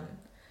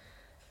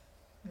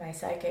my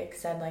psychic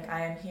said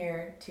I am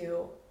here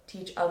to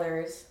teach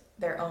others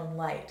their own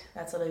light.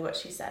 That's literally what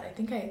she said. I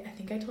think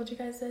I told you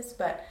guys this,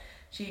 but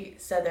she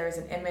said there was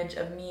an image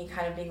of me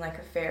kind of being like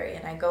a fairy,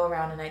 and I go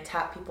around and I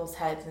tap people's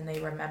heads and they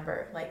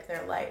remember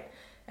their light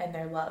and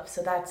their love.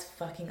 So that's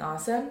fucking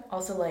awesome.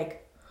 Also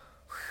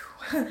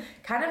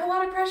kind of a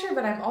lot of pressure,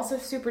 but I'm also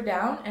super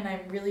down, and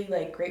I'm really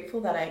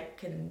grateful that I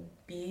can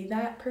be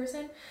that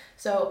person.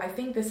 So I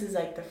think this is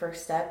the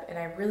first step, and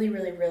I really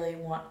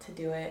want to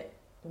do it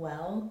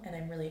well, and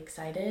I'm really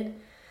excited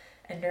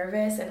and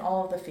nervous and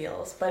all of the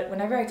feels. But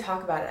whenever I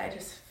talk about it, I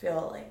just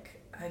feel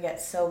I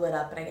get so lit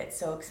up and I get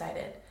so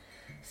excited.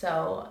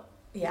 So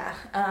yeah,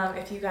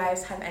 if you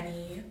guys have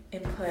any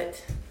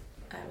input,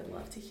 I would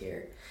love to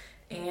hear.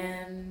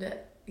 And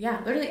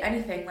yeah, literally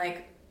anything.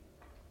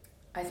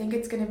 I think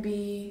it's gonna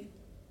be,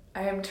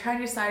 I am trying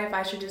to decide if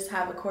I should just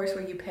have a course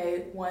where you pay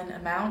one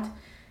amount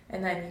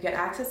and then you get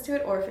access to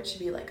it, or if it should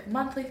be a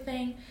monthly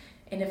thing,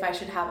 and if I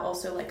should have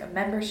also a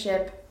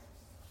membership.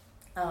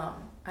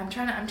 I'm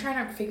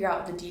trying to figure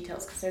out the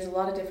details, because there's a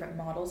lot of different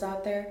models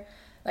out there.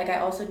 I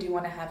also do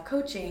want to have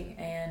coaching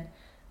and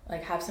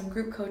have some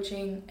group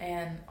coaching,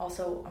 and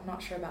also I'm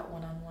not sure about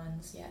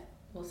one-on-ones yet.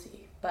 We'll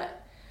see.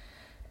 But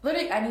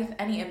literally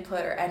any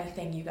input or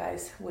anything you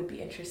guys would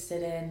be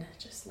interested in,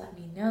 just let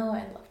me know.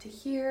 I'd love to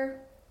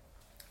hear.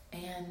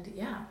 And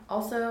yeah,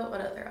 also,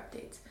 what other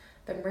updates?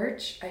 The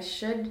merch,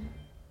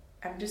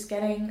 I'm just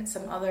getting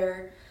some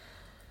other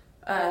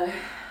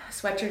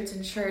sweatshirts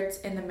and shirts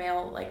in the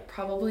mail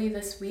probably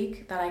this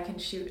week that I can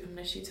shoot. I'm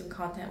gonna shoot some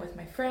content with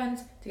my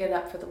friends to get it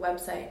up for the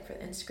website, for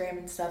Instagram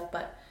and stuff,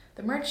 but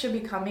the merch should be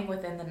coming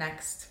within the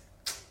next,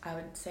 I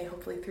would say,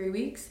 hopefully 3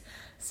 weeks.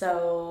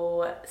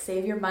 So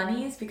save your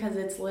monies, because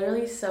it's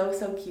literally so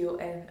cute,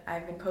 and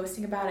I've been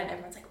posting about it and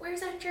everyone's like,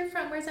 where's that shirt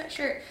from, where's that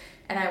shirt?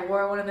 And I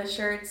wore one of the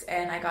shirts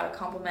and I got a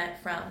compliment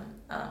from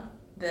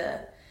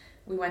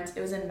it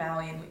was in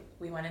Maui, and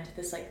we went into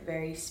this like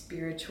very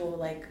spiritual,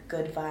 like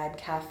good vibe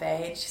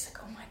cafe, and she's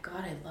like, oh my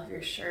god, I love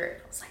your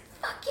shirt. I was like,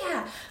 fuck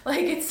yeah,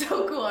 like it's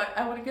so cool.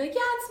 I want to be like,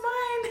 yeah, it's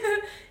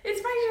mine.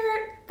 It's my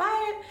shirt,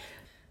 buy it.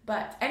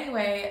 But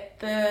anyway,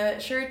 the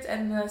shirts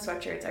and the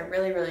sweatshirts are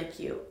really, really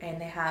cute, and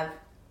they have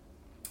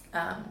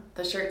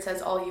the shirt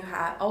says all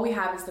we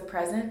have is the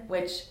present,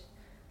 which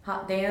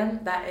hot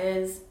damn, that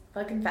is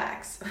fucking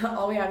facts.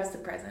 All we have is the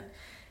present.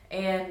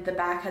 And the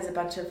back has a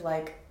bunch of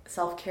like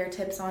self-care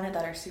tips on it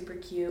that are super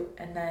cute.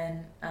 And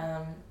then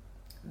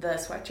the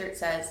sweatshirt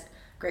says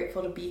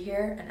grateful to be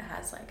here, and it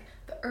has like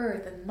the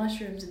earth and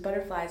mushrooms and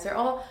butterflies. They're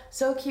all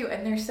so cute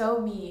and they're so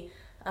me.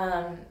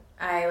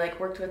 I like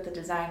worked with the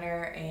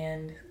designer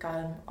and got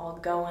them all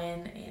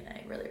going, and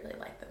I really, really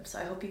like them. So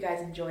I hope you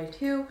guys enjoy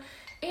too.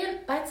 And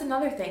that's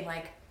another thing,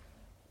 like,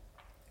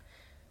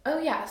 oh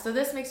yeah, so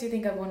this makes me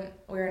think of when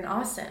we were in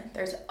Austin.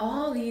 There's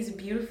all these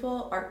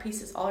beautiful art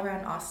pieces all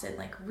around Austin,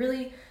 like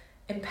really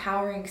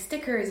empowering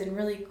stickers and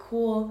really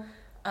cool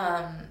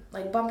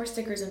like bumper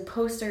stickers and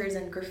posters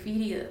and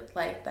graffiti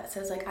like that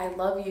says like I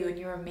love you and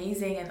you're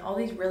amazing and all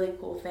these really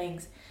cool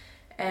things.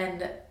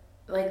 And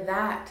like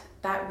that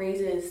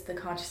raises the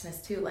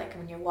consciousness too. Like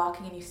when you're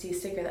walking and you see a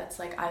sticker that's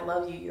like I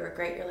love you, you're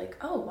great, you're like,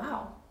 oh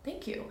wow,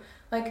 thank you.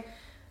 Like,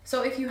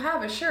 so if you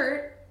have a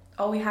shirt,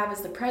 all we have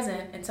is the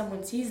present, and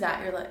someone sees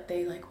that, you're like,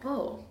 they like,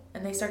 whoa,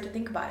 and they start to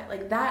think about it.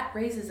 Like that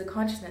raises the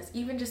consciousness,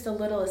 even just a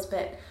littlest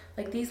bit.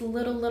 Like these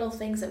little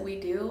things that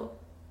we do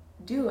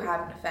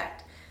have an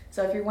effect.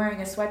 So if you're wearing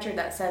a sweatshirt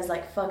that says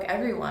like fuck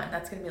everyone,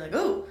 that's gonna be like,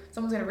 ooh,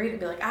 someone's gonna read it and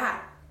be like,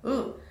 ah,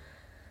 ooh.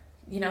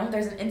 You know,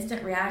 there's an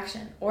instant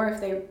reaction. Or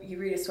if you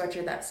read a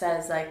sweatshirt that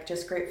says like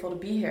just grateful to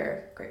be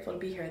here,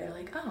 they're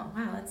like, oh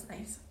wow, that's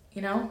nice.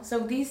 You know, so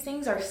these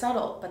things are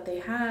subtle, but they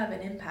have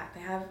an impact.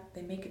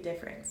 They make a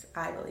difference,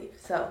 I believe.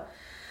 So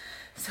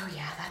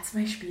yeah, that's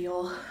my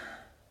spiel.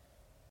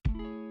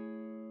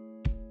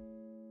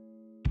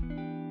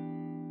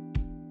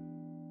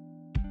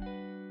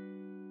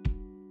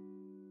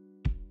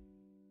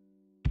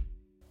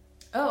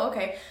 Oh,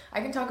 okay.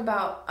 I can talk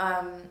about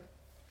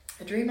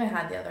a dream I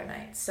had the other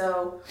night.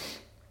 So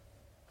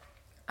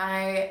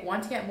I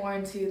want to get more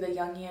into the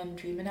Jungian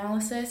dream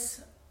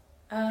analysis.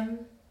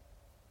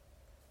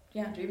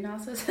 Dream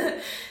analysis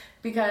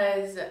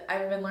because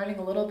I've been learning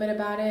a little bit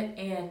about it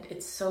and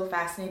it's so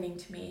fascinating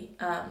to me.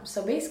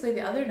 So basically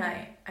the other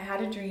night I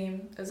had a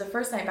dream. It was the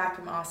first night back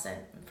from Austin,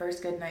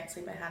 first good night's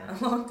sleep I had in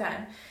a long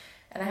time.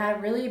 And I had a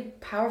really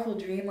powerful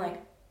dream.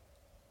 Like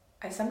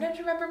I sometimes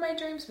remember my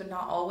dreams, but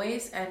not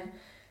always. And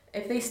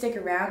if they stick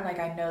around, like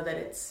I know that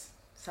it's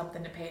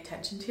something to pay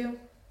attention to.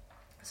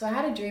 So I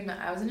had a dream that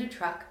I was in a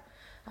truck.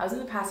 I was in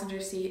the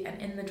passenger seat,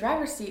 and in the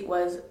driver's seat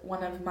was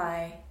one of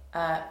my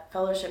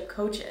fellowship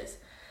coaches.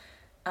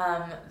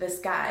 This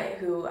guy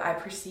who I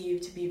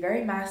perceive to be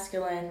very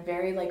masculine,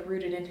 very like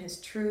rooted in his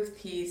truth.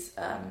 He's,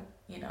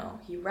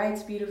 he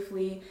writes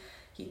beautifully.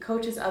 He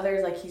coaches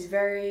others. Like, he's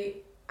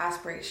very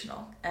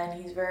aspirational,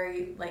 and he's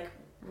very like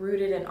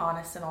rooted and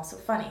honest, and also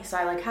funny. So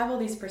I like have all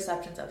these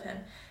perceptions of him.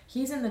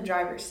 He's in the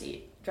driver's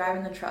seat,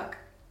 driving the truck.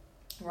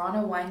 We're on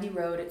a windy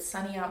road. It's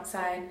sunny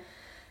outside,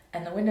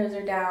 and the windows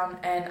are down,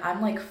 and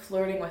I'm like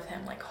flirting with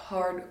him, like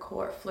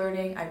hardcore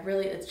flirting.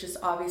 It's just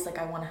obvious, like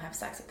I want to have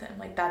sex with him.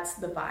 Like, that's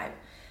the vibe.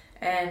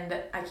 And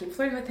I keep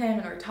flirting with him,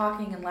 and we're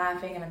talking and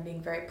laughing, and I'm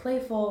being very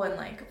playful and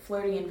like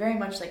flirty and very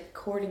much like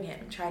courting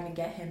him, trying to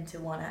get him to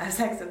want to have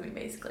sex with me,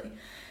 basically.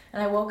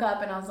 And I woke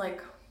up and I was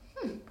like,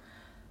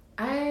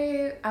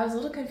 I was a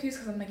little confused,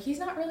 because I'm like, he's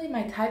not really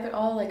my type at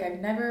all. Like, I've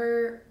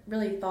never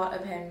really thought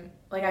of him.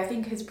 Like, I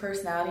think his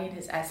personality and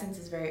his essence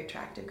is very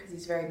attractive because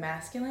he's very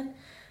masculine,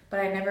 but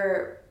I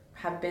never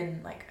have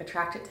been like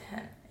attracted to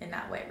him in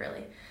that way,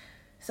 really.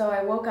 So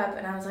I woke up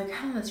and I was like,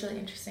 oh, that's really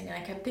interesting. And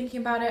I kept thinking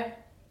about it.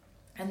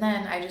 And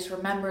then I just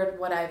remembered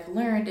what I've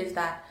learned is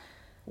that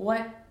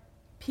the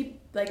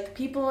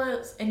people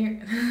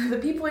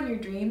in your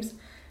dreams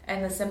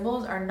and the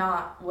symbols are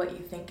not what you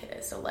think it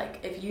is. So like,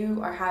 if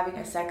you are having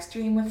a sex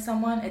dream with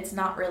someone, it's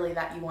not really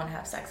that you want to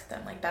have sex with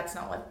them. Like, that's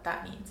not what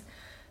that means.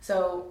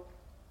 So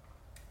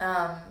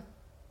I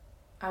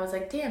was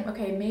like, damn,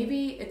 okay,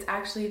 maybe it's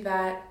actually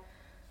that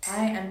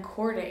I am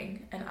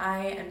courting and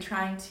I am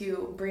trying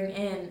to bring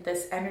in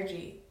this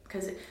energy.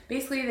 Because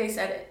basically they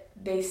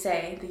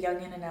say, the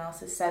Jungian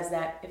analysis says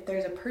that if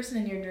there's a person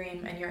in your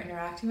dream and you're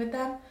interacting with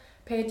them,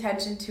 pay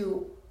attention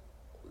to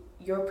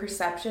your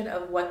perception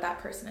of what that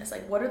person is.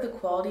 Like, what are the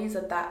qualities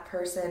that that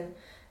person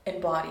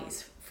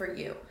embodies for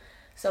you?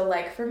 So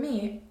like for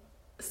me,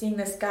 seeing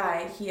this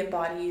guy, he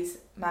embodies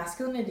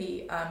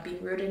masculinity,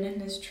 being rooted in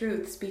his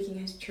truth, speaking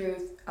his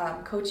truth,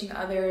 coaching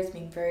others,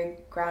 being very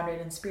grounded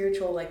and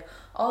spiritual, like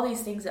all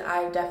these things that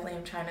I definitely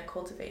am trying to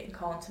cultivate and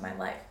call into my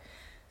life.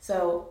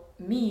 So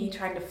me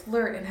trying to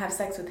flirt and have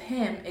sex with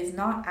him is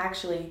not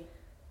actually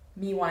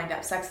me wanting to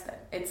have sex with him.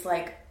 It's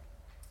like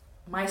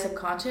my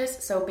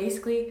subconscious. So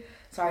basically,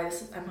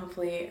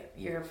 hopefully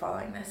you're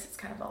following this. It's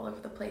kind of all over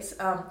the place.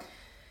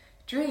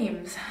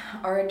 Dreams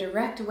are a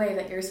direct way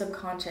that your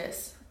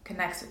subconscious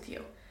connects with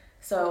you.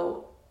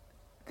 So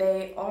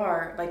there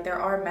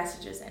are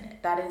messages in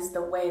it. That is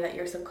the way that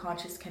your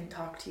subconscious can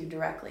talk to you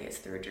directly, is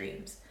through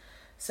dreams.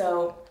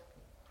 So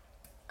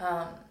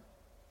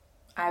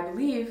I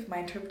believe my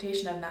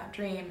interpretation of that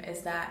dream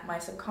is that my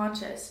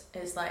subconscious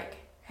is like,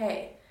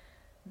 hey,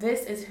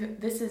 this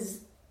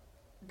is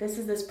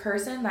this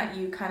person that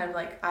you kind of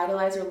like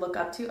idolize or look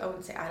up to. I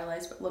wouldn't say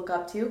idolize, but look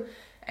up to.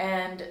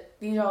 And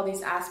these are all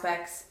these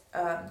aspects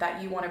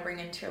that you want to bring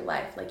into your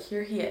life. Like,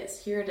 here he is,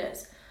 here it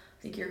is.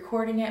 Like, you're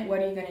courting it. What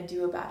are you going to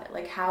do about it?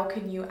 Like, how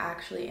can you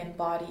actually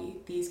embody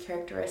these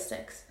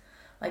characteristics?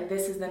 Like,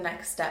 this is the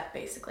next step,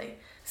 basically.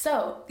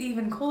 So the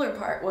even cooler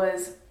part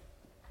was,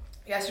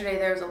 yesterday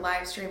there was a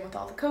live stream with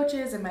all the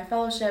coaches in my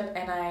fellowship,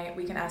 and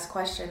we can ask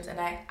questions, and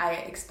I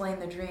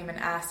explained the dream and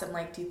asked them,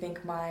 like, do you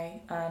think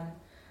my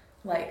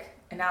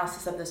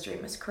analysis of this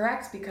dream is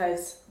correct?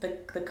 Because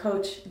the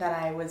coach that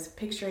I was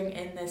picturing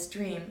in this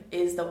dream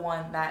is the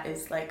one that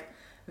is like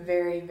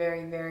very,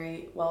 very,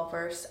 very well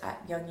versed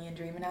at Jungian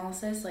dream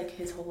analysis. Like,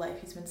 his whole life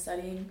he's been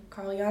studying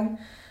Carl Jung.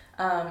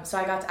 So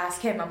I got to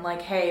ask him, I'm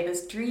like, hey,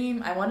 this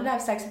dream, I wanted to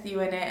have sex with you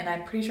in it, and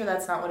I'm pretty sure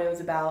that's not what it was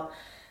about.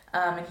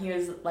 And he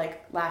was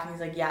like laughing.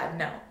 He's like, yeah,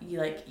 no,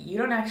 you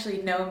don't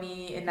actually know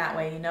me in that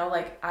way, you know,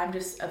 like, I'm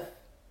just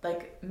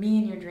me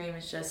in your dream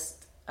is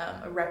just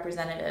a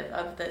representative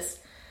of this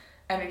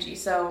energy.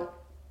 So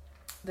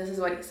this is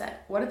what he said.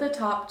 What are the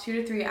top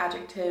 2 to 3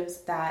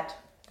 adjectives that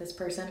this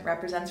person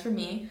represents for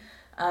me?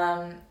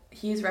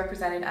 He's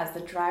represented as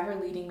the driver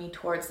leading me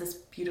towards this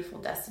beautiful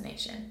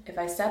destination. If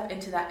I step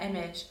into that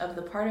image of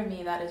the part of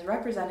me that is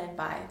represented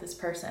by this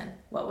person,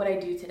 what would I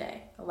do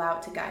today? Allow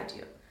it to guide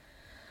you.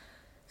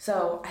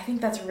 So I think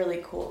that's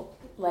really cool.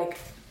 Like,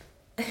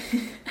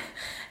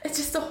 it's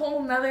just a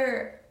whole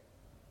nother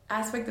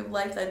aspect of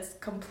life that's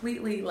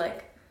completely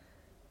like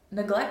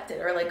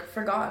neglected or like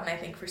forgotten, I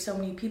think, for so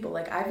many people.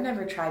 Like, I've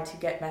never tried to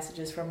get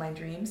messages from my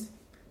dreams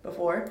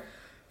before.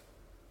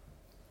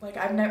 Like,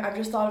 I've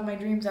just thought of my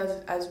dreams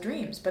as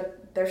dreams,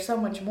 but there's so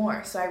much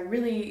more. So I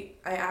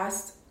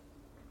asked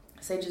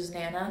Sage's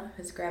Nana,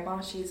 his grandma.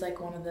 She's like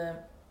one of the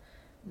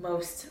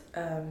most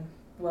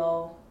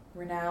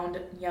well-renowned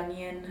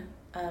Jungian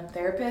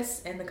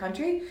therapists in the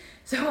country.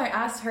 So I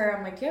asked her,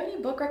 I'm like, do you have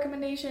any book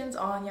recommendations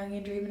on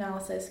Jungian dream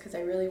analysis? Because I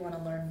really want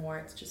to learn more.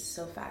 It's just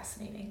so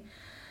fascinating.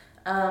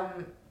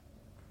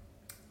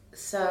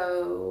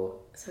 So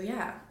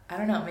yeah, I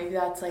don't know, maybe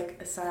that's like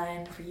a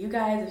sign for you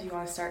guys if you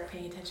want to start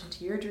paying attention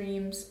to your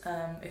dreams.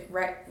 If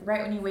right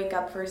when you wake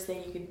up first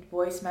thing, you could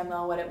voice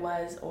memo what it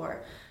was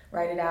or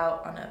write it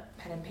out on a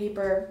pen and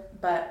paper.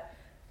 But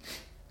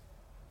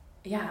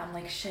yeah, I'm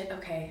like, shit,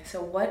 okay,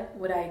 so what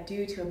would I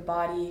do to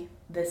embody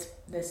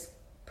this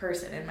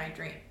person in my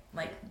dream?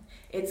 Like,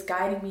 it's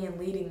guiding me and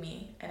leading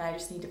me, and I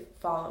just need to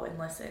follow and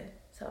listen.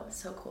 So it's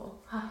so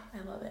cool. I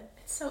love it.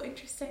 It's so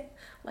interesting.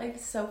 Life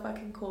is so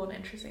fucking cool and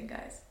interesting,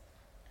 guys.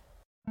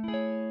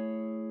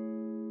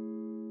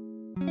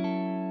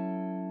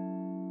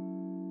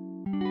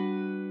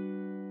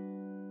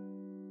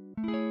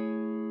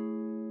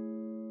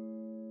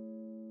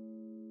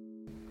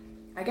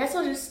 I guess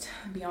I'll just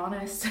be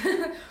honest.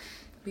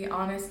 Be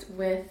honest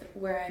with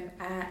where I'm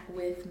at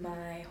with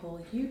my whole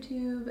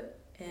YouTube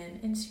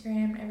and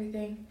Instagram and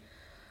everything.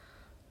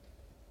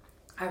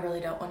 I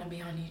really don't want to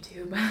be on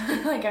YouTube.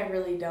 Like, I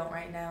really don't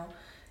right now.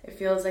 It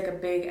feels like a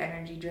big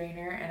energy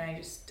drainer, and I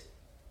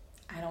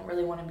don't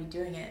really want to be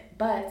doing it.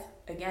 But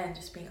again,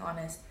 just being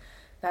honest,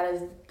 that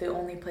is the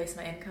only place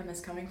my income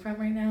is coming from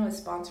right now, is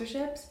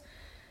sponsorships,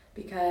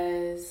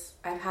 because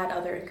I've had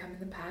other income in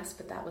the past,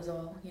 but that was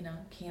all,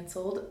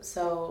 canceled.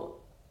 So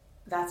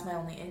that's my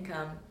only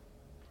income.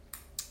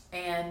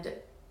 And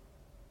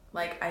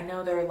like, I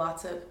know there are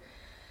lots of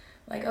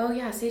like, oh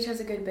yeah, Sage has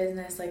a good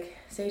business, like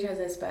Sage has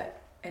this,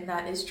 and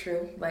that is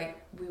true. Like,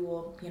 we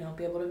will,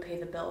 be able to pay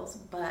the bills,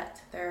 but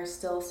there are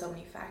still so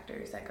many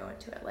factors that go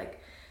into it.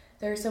 Like,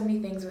 there are so many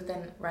things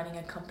within running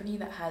a company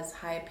that has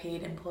high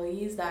paid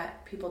employees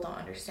that people don't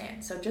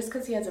understand. So just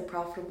because he has a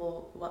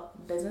profitable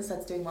business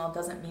that's doing well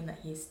doesn't mean that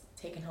he's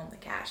taking home the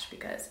cash,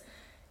 because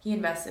he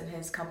invests in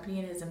his company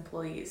and his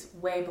employees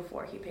way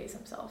before he pays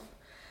himself.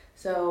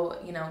 So,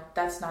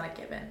 that's not a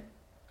given.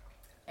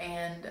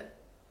 And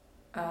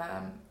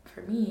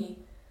for me,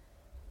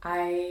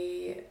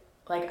 I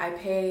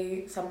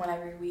pay someone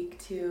every week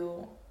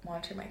to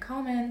monitor my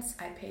comments.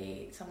 I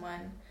pay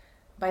someone,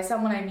 by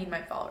someone I mean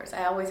my followers.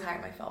 I always hire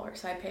my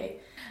followers. So I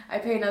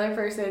pay another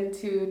person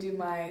to do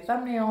my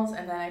thumbnails,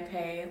 and then I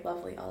pay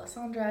lovely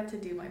Alessandra to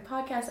do my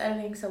podcast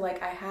editing. So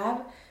like, I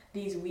have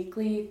these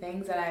weekly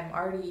things that I'm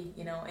already,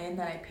 in,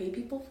 that I pay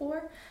people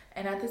for.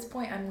 And at this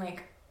point, I'm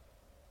like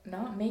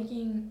not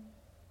making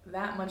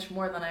that much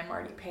more than I'm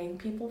already paying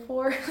people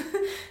for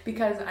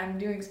because I'm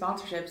doing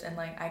sponsorships, and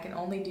like, I can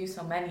only do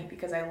so many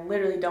because I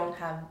literally don't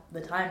have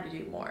the time to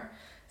do more.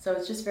 So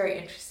it's just very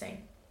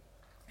interesting.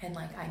 And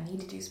like, I need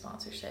to do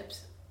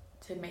sponsorships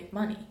to make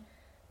money,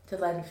 to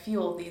then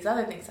fuel these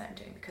other things I'm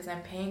doing, because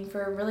I'm paying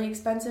for a really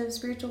expensive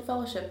spiritual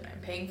fellowship, and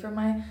I'm paying for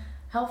my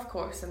health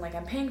course, and like,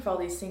 I'm paying for all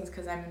these things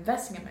because I'm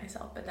investing in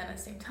myself. But then at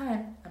the same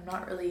time, I'm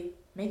not really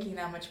making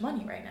that much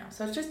money right now.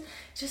 So it's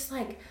just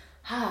like,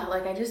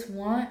 like, I just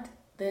want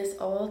this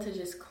all to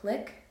just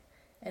click,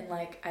 and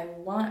like, I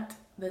want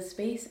the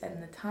space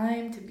and the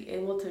time to be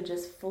able to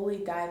just fully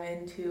dive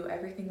into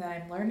everything that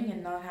I'm learning,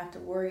 and not have to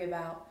worry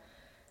about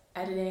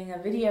editing a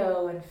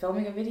video and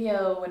filming a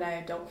video when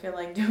I don't feel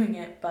like doing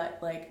it. But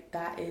like,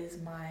 that's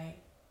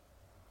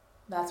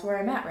where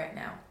I'm at right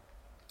now.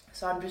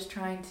 So I'm just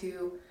trying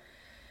to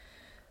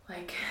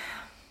like,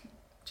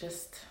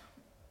 just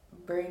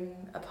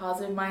bring a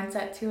positive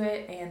mindset to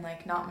it, and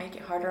like, not make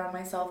it harder on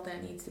myself than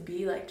it needs to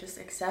be. Like, just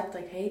accept,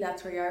 like, hey,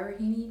 that's where you are,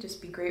 Rohini.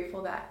 Just be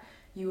grateful that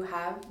you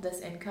have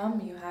this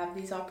income, you have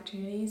these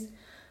opportunities,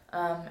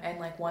 and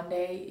like, one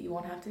day you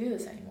won't have to do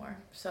this anymore.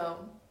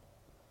 So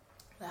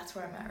that's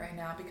where I'm at right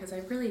now, because I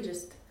really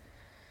just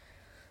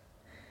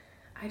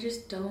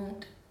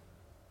don't,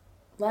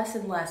 less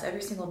and less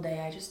every single day,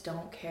 I just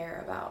don't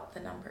care about the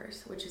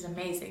numbers, which is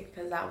amazing,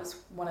 because that was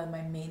one of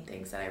my main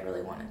things that I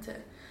really wanted to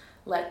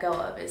let go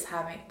of, is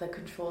having the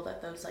control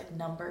that those like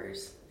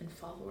numbers and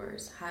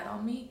followers had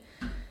on me.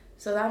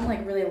 So I'm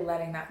like really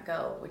letting that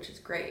go, which is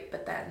great.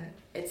 But then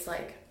it's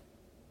like,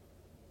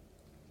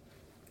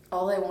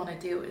 all I want to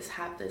do is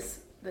have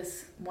this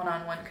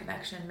one-on-one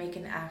connection, make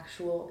an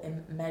actual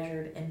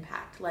measured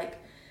impact. Like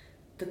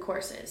the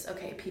courses,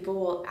 okay, people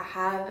will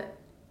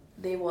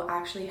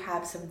actually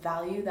have some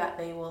value that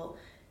they will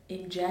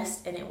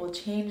ingest, and it will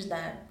change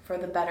them for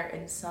the better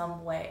in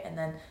some way, and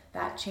then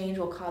that change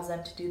will cause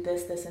them to do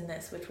this, and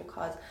this, which will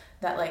cause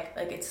that, like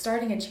it's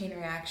starting a chain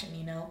reaction,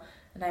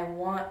 and I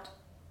want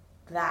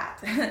that.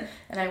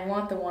 And I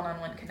want the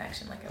one-on-one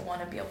connection. Like, I want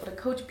to be able to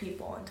coach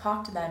people and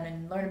talk to them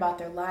and learn about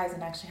their lives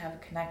and actually have a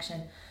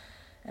connection.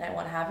 And I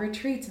want to have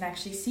retreats and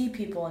actually see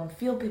people and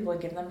feel people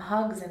and give them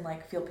hugs and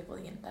like feel people.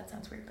 That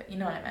sounds weird, but you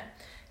know what I meant.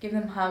 Give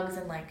them hugs,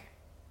 and like,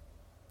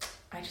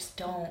 I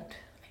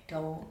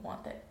don't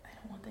want that. I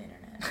don't want the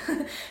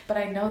internet. But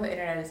I know the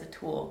internet is a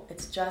tool.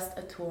 It's just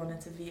a tool, and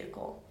it's a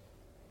vehicle.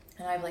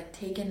 And I've like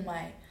taken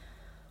my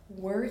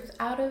worth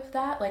out of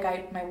that.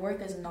 Like, my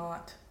worth is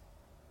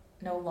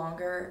no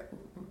longer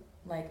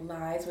like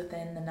lies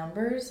within the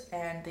numbers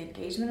and the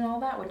engagement and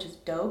all that, which is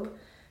dope,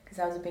 because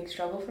that was a big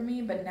struggle for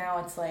me. But now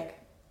it's like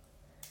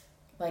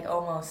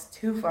almost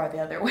too far the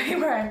other way,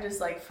 where I'm just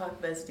like,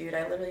 fuck this, dude.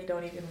 I literally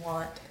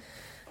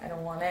I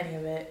don't want any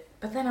of it.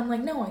 But then I'm like,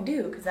 no, I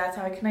do, because that's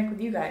how I connect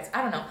with you guys.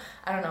 I don't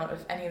know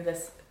if any of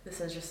this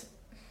is just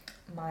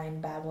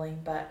mind babbling,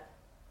 but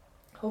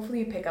hopefully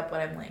you pick up what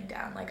I'm laying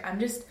down. Like, I'm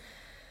just,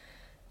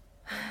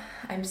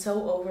 I'm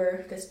so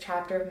over this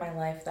chapter of my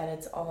life that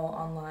it's all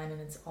online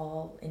and it's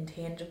all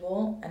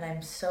intangible, and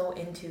I'm so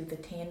into the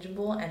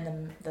tangible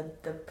and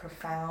the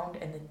profound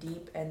and the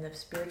deep and the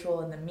spiritual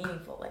and the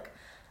meaningful. Like,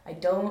 I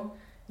don't,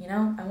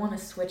 I want to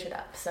switch it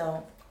up.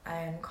 So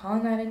I'm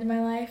calling that into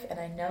my life, and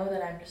I know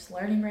that I'm just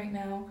learning right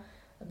now,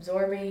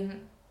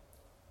 absorbing,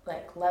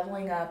 like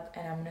leveling up,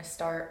 and I'm going to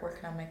start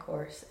working on my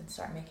course and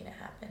start making it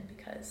happen,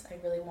 because I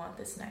really want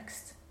this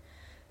next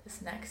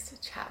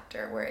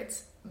chapter where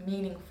it's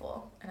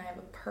meaningful and I have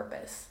a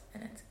purpose,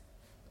 and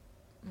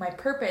my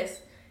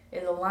purpose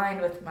is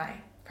aligned with my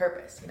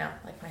purpose,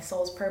 like my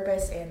soul's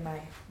purpose and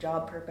my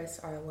job purpose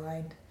are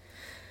aligned,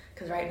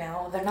 because right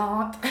now they're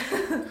not.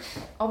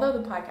 Although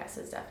the podcast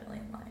is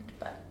definitely aligned,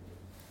 but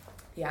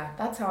yeah,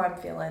 that's how I'm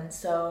feeling.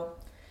 So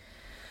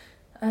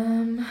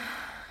I'm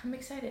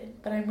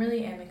excited, but I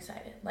really am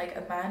excited. Like,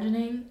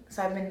 imagining,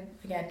 so I've been,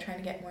 again, trying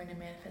to get more into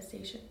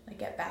manifestation, like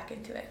get back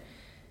into it.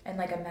 And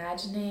like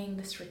imagining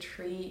this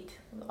retreat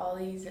with all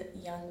these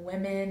young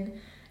women,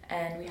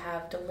 and we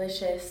have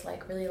delicious,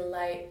 like really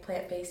light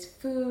plant-based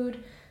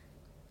food.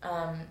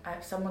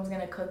 Someone's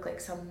gonna cook,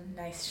 like some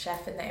nice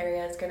chef in the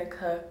area is gonna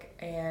cook,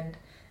 and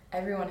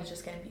everyone is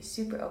just gonna be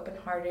super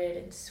open-hearted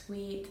and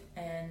sweet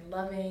and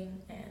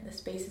loving, and the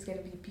space is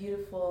gonna be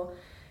beautiful,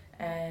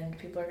 and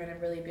people are gonna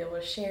really be able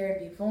to share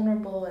and be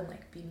vulnerable and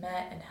like be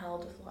met and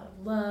held with a lot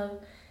of love.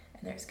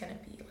 And there's gonna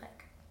be like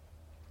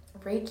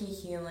Reiki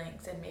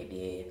healings and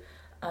maybe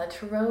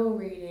tarot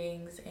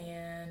readings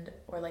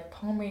or like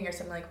palm reading or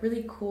something, like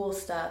really cool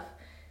stuff.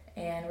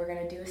 And we're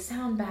gonna do a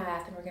sound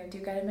bath, and we're gonna do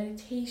guided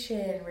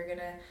meditation, we're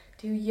gonna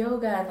do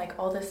yoga, and like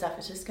all this stuff.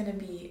 It's gonna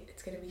be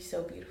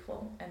so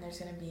beautiful, and there's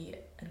gonna be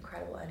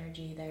incredible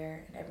energy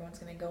there, and everyone's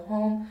gonna go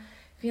home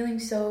feeling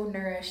so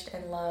nourished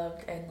and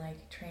loved and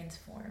like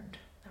transformed.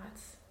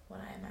 That's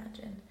what I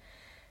imagine.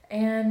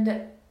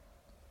 And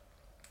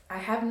I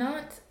have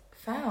not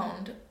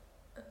found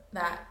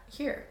that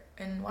here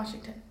in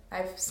Washington.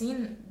 I've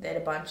seen it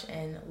a bunch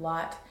in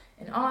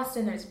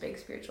Austin. There's a big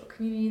spiritual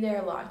community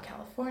there, a lot in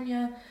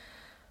California,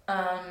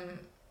 a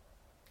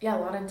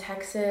lot in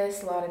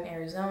Texas, a lot in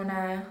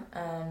Arizona,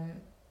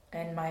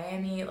 and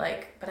Miami,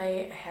 but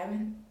I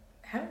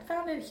haven't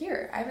found it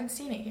here. I haven't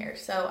seen it here.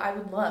 So I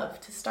would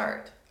love to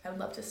start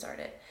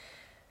it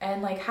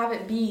and like have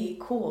it be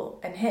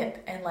cool and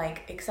hip and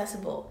like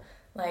accessible,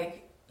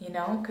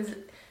 because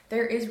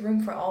there is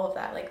room for all of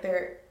that. Like,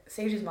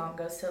 Sage's mom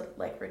goes to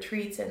like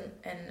retreats and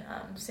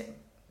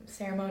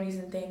ceremonies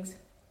and things,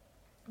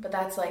 but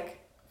that's like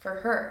for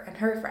her and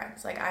her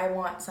friends. Like, I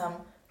want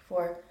some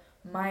for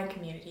my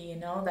community,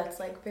 that's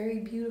like very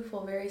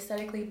beautiful, very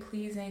aesthetically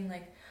pleasing,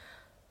 like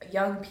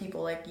young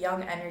people, like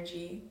young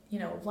energy,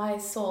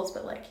 wise souls,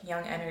 but like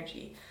young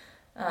energy.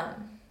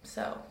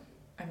 So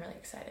I'm really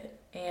excited.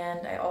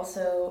 And I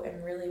also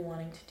am really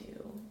wanting to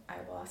do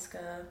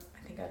ayahuasca.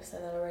 I think I've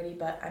said that already,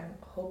 but I'm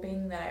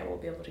hoping that I will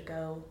be able to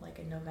go like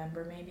in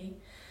November, maybe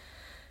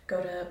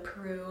go to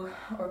Peru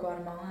or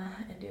Guatemala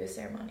and do a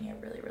ceremony. I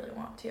really, really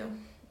want to.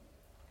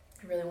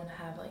 I really want to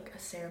have like a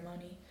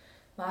ceremony.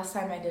 Last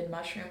time I did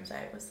mushrooms,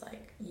 I was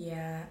like,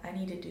 yeah, I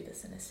need to do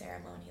this in a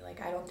ceremony.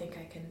 Like, I don't think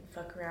I can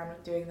fuck around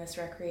with doing this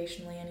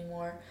recreationally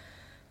anymore.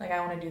 Like, I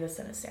want to do this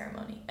in a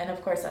ceremony. And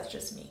of course, that's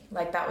just me.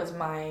 Like, that was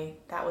my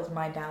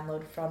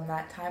download from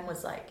that time,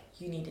 was like,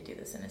 you need to do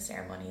this in a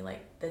ceremony.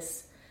 Like,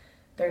 there's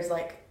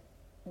like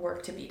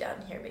work to be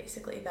done here,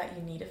 basically, that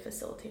you need a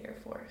facilitator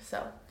for.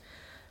 So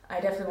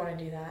I definitely want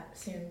to do that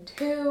soon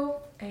too.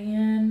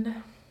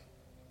 And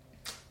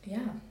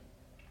yeah,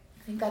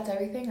 I think that's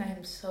everything. I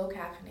am so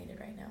caffeinated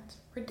right now. It's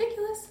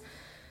ridiculous.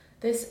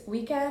 This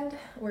weekend,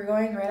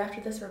 right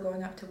after this, we're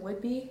going up to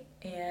Woodby,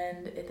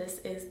 and this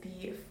is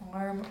the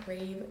farm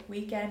rave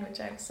weekend, which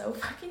I'm so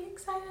fucking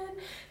excited.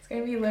 It's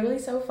going to be literally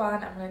so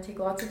fun. I'm going to take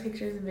lots of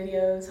pictures and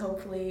videos,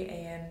 hopefully,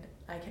 and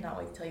I cannot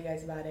wait to tell you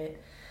guys about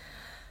it.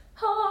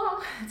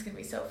 Oh, it's going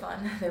to be so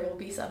fun. There will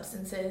be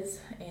substances,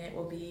 and it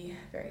will be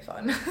very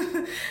fun.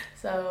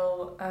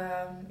 So,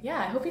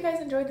 I hope you guys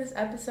enjoyed this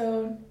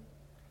episode.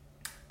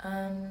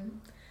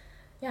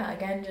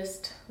 Again,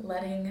 just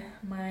letting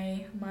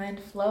my mind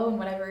flow and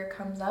whatever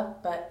comes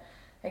up. But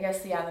I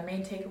guess, the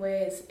main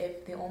takeaway is,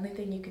 if the only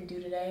thing you can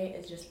do today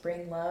is just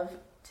bring love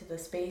to the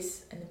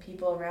space and the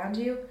people around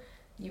you,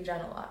 you've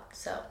done a lot.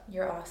 So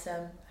you're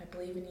awesome. I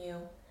believe in you.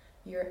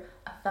 You're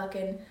a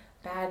fucking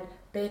bad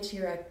bitch.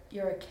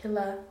 You're a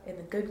killer in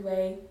the good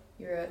way.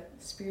 You're a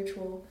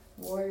spiritual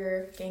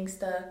warrior,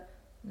 gangsta.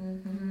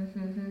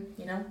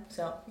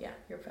 So yeah,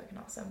 you're fucking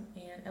awesome.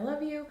 And I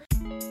love you.